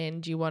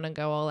and you want to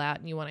go all out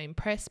and you want to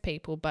impress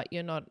people, but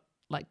you're not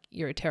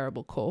you're a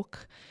terrible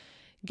cook,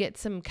 get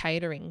some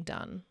catering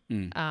done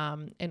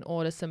and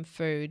order some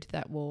food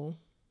that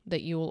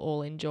you will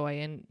all enjoy,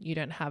 and you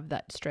don't have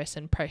that stress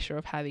and pressure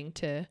of having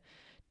to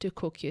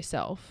cook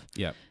yourself.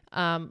 Yeah.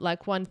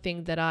 One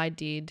thing that I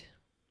did,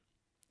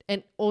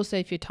 and also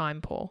if you're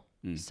time poor.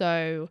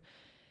 So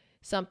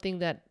something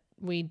that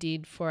we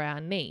did for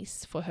our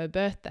niece for her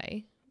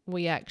birthday,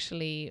 we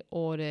actually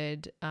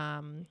ordered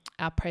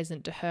our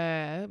present to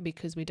her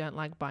because we don't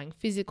like buying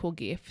physical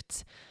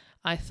gifts.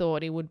 I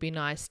thought it would be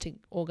nice to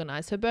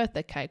organise her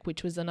birthday cake,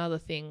 which was another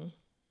thing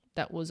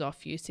that was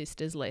off your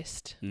sister's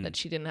list that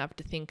she didn't have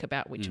to think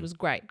about, which was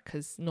great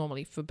because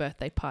normally for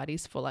birthday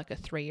parties for like a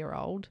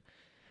 3-year-old,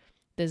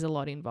 there's a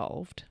lot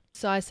involved.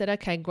 So I said,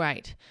 okay,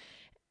 great.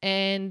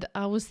 And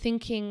I was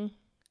thinking,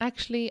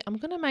 actually, I'm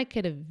going to make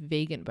it a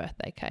vegan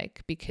birthday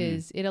cake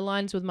because it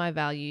aligns with my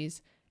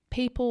values.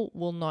 People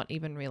will not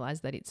even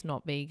realize that it's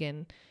not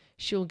vegan.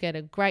 She'll get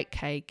a great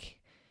cake.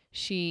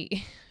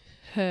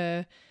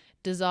 Her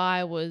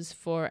desire was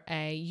for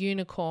a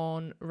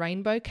unicorn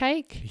rainbow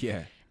cake.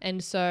 Yeah.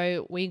 And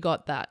so we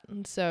got that.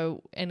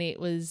 And it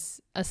was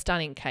a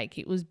stunning cake.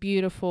 It was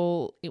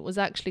beautiful. It was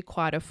actually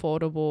quite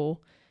affordable,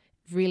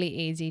 really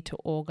easy to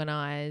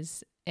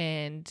organize,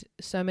 and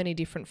so many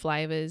different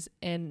flavors.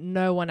 And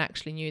no one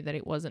actually knew that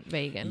it wasn't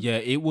vegan. Yeah,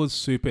 it was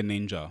super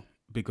ninja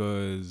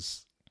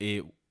because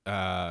it...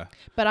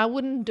 but I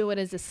wouldn't do it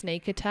as a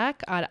sneak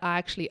attack. I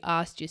actually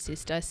asked your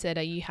sister, I said,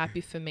 are you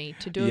happy for me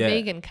to do a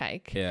vegan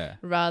cake? Yeah.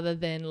 Rather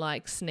than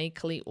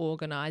sneakily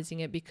organizing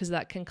it, because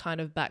that can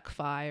kind of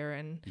backfire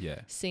and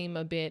seem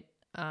a bit...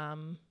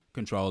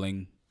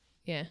 controlling.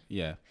 Yeah.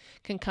 Yeah.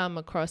 Can come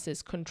across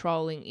as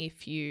controlling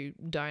if you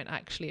don't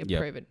actually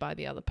approve it by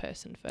the other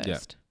person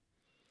first.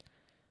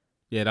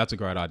 Yeah, that's a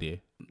great idea.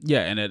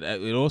 Yeah, and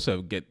it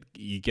also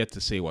you get to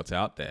see what's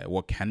out there,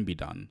 what can be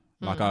done.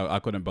 I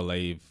couldn't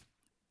believe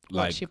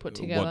what she put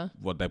together,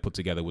 what they put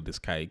together with this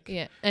cake.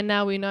 Yeah, and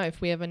now we know if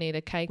we ever need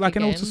a cake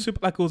again. And also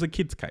super, it was a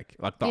kid's cake.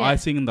 The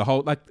icing and the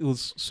whole, it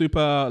was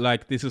super,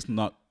 this is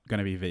not going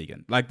to be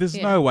vegan. There's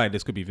no way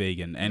this could be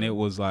vegan. And it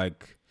was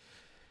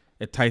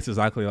it tastes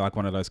exactly like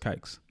one of those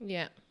cakes.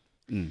 Yeah.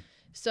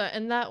 So,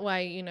 and that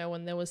way,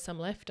 when there was some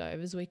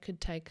leftovers, we could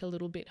take a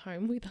little bit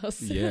home with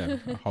us. Yeah,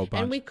 a whole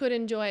bunch. And we could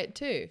enjoy it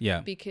too. Yeah.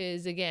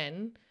 Because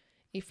again,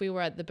 if we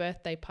were at the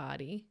birthday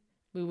party,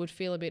 we would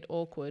feel a bit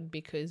awkward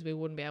because we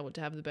wouldn't be able to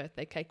have the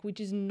birthday cake,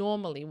 which is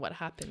normally what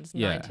happens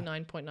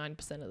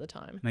 99.9% of the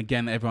time. And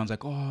again, everyone's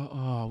like,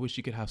 I wish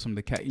you could have some of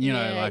the cake.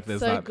 There's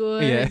so that.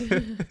 Good.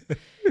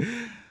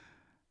 Yeah.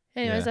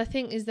 Anyways, I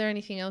think, is there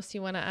anything else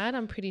you want to add?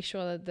 I'm pretty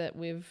sure that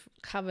we've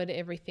covered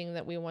everything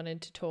that we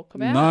wanted to talk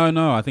about.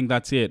 No, I think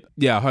that's it.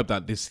 Yeah, I hope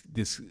that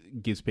this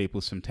gives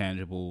people some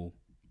tangible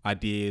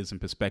ideas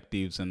and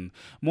perspectives, and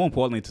more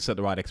importantly, to set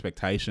the right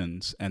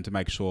expectations and to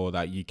make sure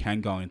that you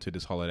can go into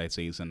this holiday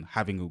season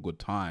having a good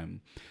time.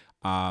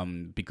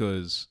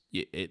 Because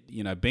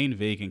being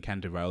vegan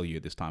can derail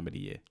you this time of the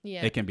year.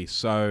 Yeah. It can be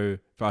so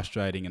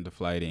frustrating and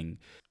deflating,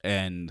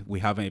 and we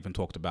haven't even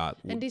talked about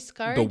the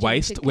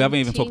waste. We haven't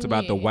even talked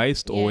about the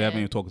waste, or we haven't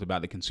even talked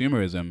about the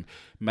consumerism.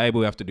 Maybe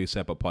we have to do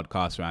separate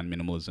podcasts around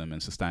minimalism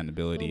and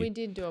sustainability. Well, we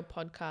did do a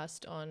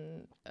podcast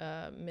on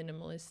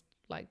minimalist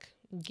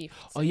gifts.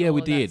 Oh yeah,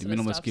 we did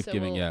minimalist gift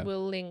giving.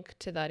 We'll link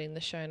to that in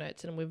the show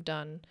notes, and we've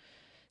done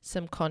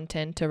some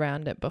content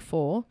around it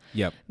before.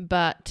 Yep.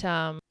 But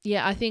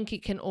I think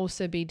it can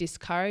also be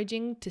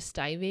discouraging to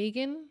stay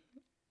vegan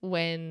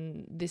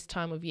when this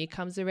time of year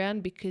comes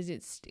around, because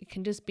it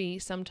can just be,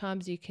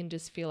 sometimes you can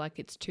just feel like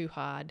it's too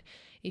hard.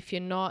 If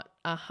you're not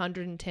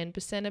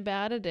 110%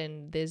 about it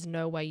and there's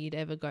no way you'd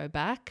ever go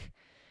back,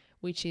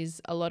 which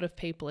is a lot of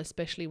people,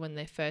 especially when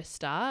they first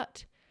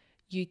start,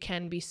 you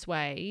can be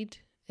swayed,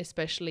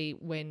 especially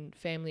when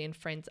family and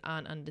friends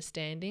aren't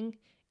understanding,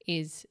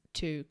 is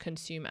to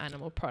consume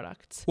animal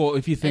products. Well,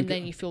 if you think... And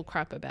then you feel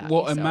crap about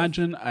Well, yourself.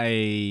 imagine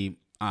we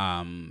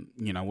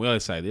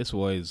always say this,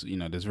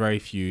 there's very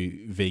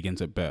few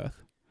vegans at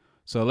birth.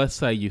 So let's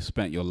say you've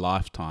spent your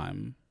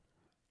lifetime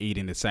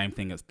eating the same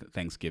thing as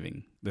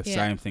Thanksgiving, the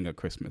same thing at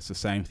Christmas, the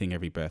same thing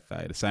every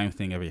birthday, the same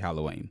thing every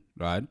Halloween,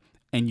 right?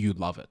 And you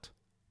love it.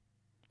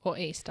 Or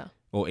Easter.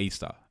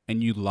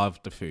 And you love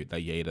the food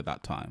that you eat at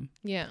that time.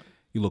 Yeah.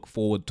 You look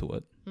forward to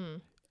it.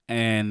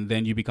 And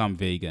then you become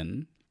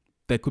vegan.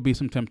 There could be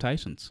some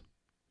temptations.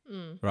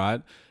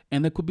 right?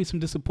 And there could be some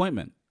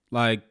disappointment.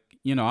 Like,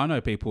 you know, I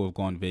know people who've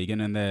gone vegan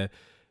and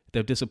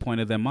they've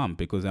disappointed their mum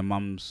because their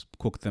mum's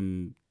cooked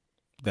them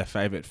their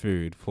favorite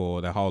food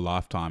for their whole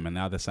lifetime, and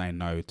now they're saying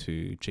no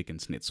to chicken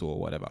schnitzel or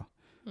whatever.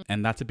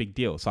 And that's a big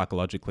deal.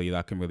 Psychologically,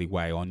 that can really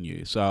weigh on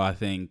you. So I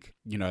think,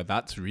 you know,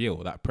 that's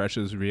real. That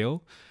pressure's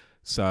real.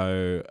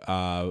 So,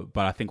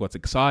 but I think what's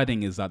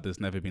exciting is that there's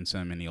never been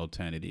so many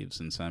alternatives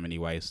and so many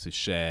ways to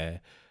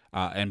share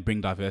and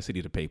bring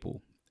diversity to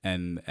people,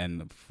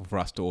 and for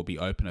us to all be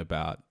open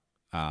about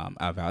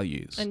our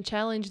values. And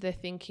challenge their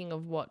thinking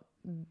of what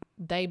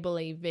they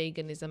believe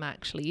veganism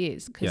actually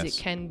is, because it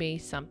can be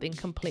something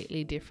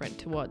completely different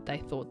to what they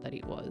thought that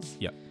it was.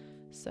 Yep.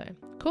 So,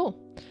 cool.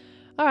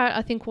 All right,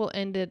 I think we'll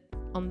end it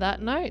on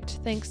that note.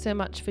 Thanks so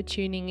much for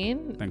tuning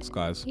in. Thanks,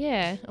 guys.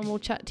 Yeah, and we'll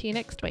chat to you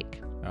next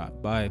week. All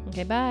right, bye.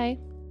 Okay, bye.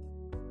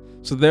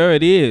 So there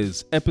it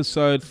is,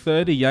 episode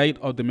 38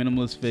 of the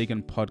Minimalist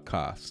Vegan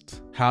Podcast,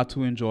 how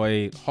to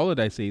enjoy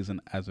holiday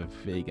season as a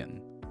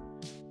vegan.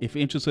 If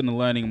you're interested in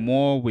learning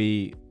more,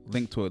 we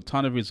link to a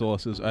ton of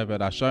resources over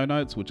at our show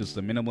notes, which is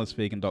the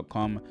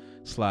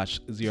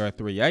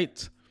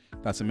minimalistvegan.com/038.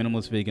 That's the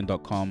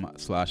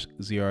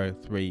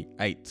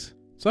minimalistvegan.com/038.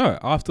 So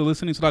after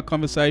listening to that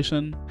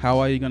conversation, how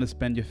are you going to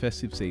spend your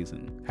festive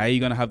season? How are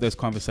you going to have those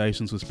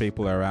conversations with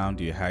people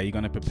around you? How are you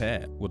going to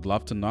prepare? Would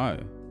love to know.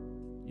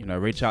 You know,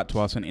 reach out to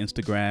us on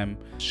Instagram,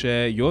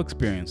 share your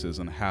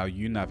experiences on how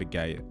you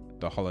navigate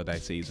the holiday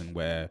season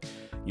where,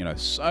 you know,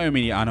 so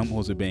many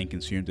animals are being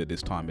consumed at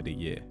this time of the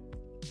year.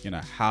 You know,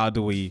 how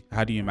do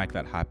you make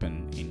that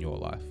happen in your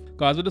life?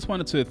 Guys, I just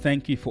wanted to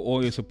thank you for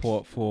all your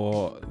support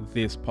for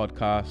this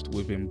podcast.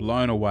 We've been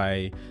blown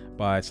away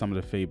by some of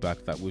the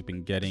feedback that we've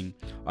been getting.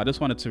 I just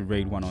wanted to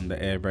read one on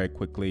the air very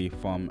quickly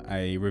from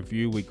a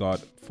review we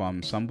got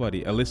from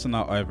somebody, a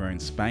listener over in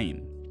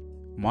Spain.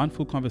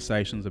 Mindful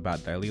conversations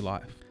about daily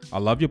life. I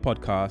love your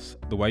podcast.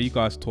 The way you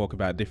guys talk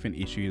about different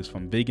issues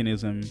from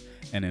veganism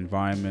and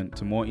environment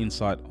to more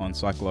insight on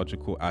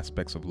psychological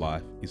aspects of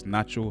life is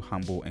natural,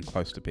 humble, and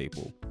close to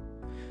people.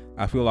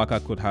 I feel like I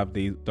could have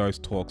those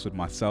talks with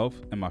myself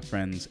and my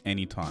friends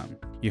anytime.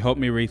 You help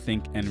me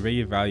rethink and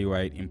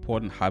reevaluate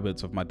important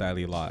habits of my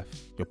daily life.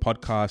 Your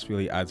podcast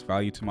really adds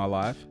value to my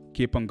life.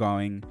 Keep on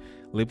going.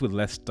 Live with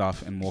less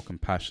stuff and more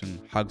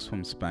compassion. Hugs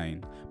from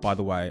Spain. By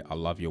the way, I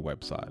love your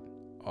website.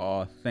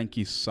 Oh, thank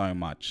you so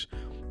much.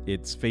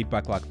 It's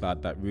feedback like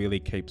that really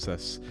keeps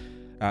us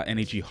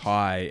energy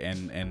high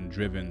and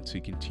driven to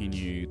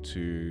continue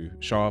to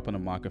show up on a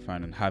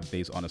microphone and have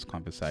these honest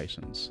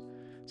conversations.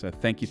 So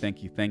thank you.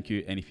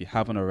 And if you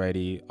haven't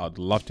already, I'd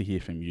love to hear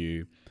from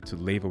you, to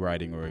leave a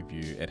rating or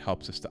review. It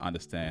helps us to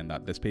understand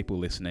that there's people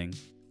listening,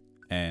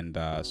 and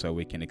so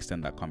we can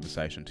extend that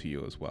conversation to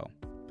you as well.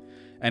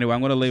 Anyway,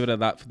 I'm going to leave it at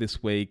that for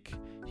this week.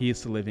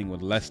 Here's to living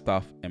with less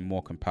stuff and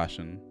more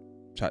compassion.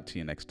 Chat to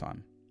you next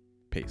time.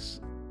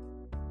 Peace.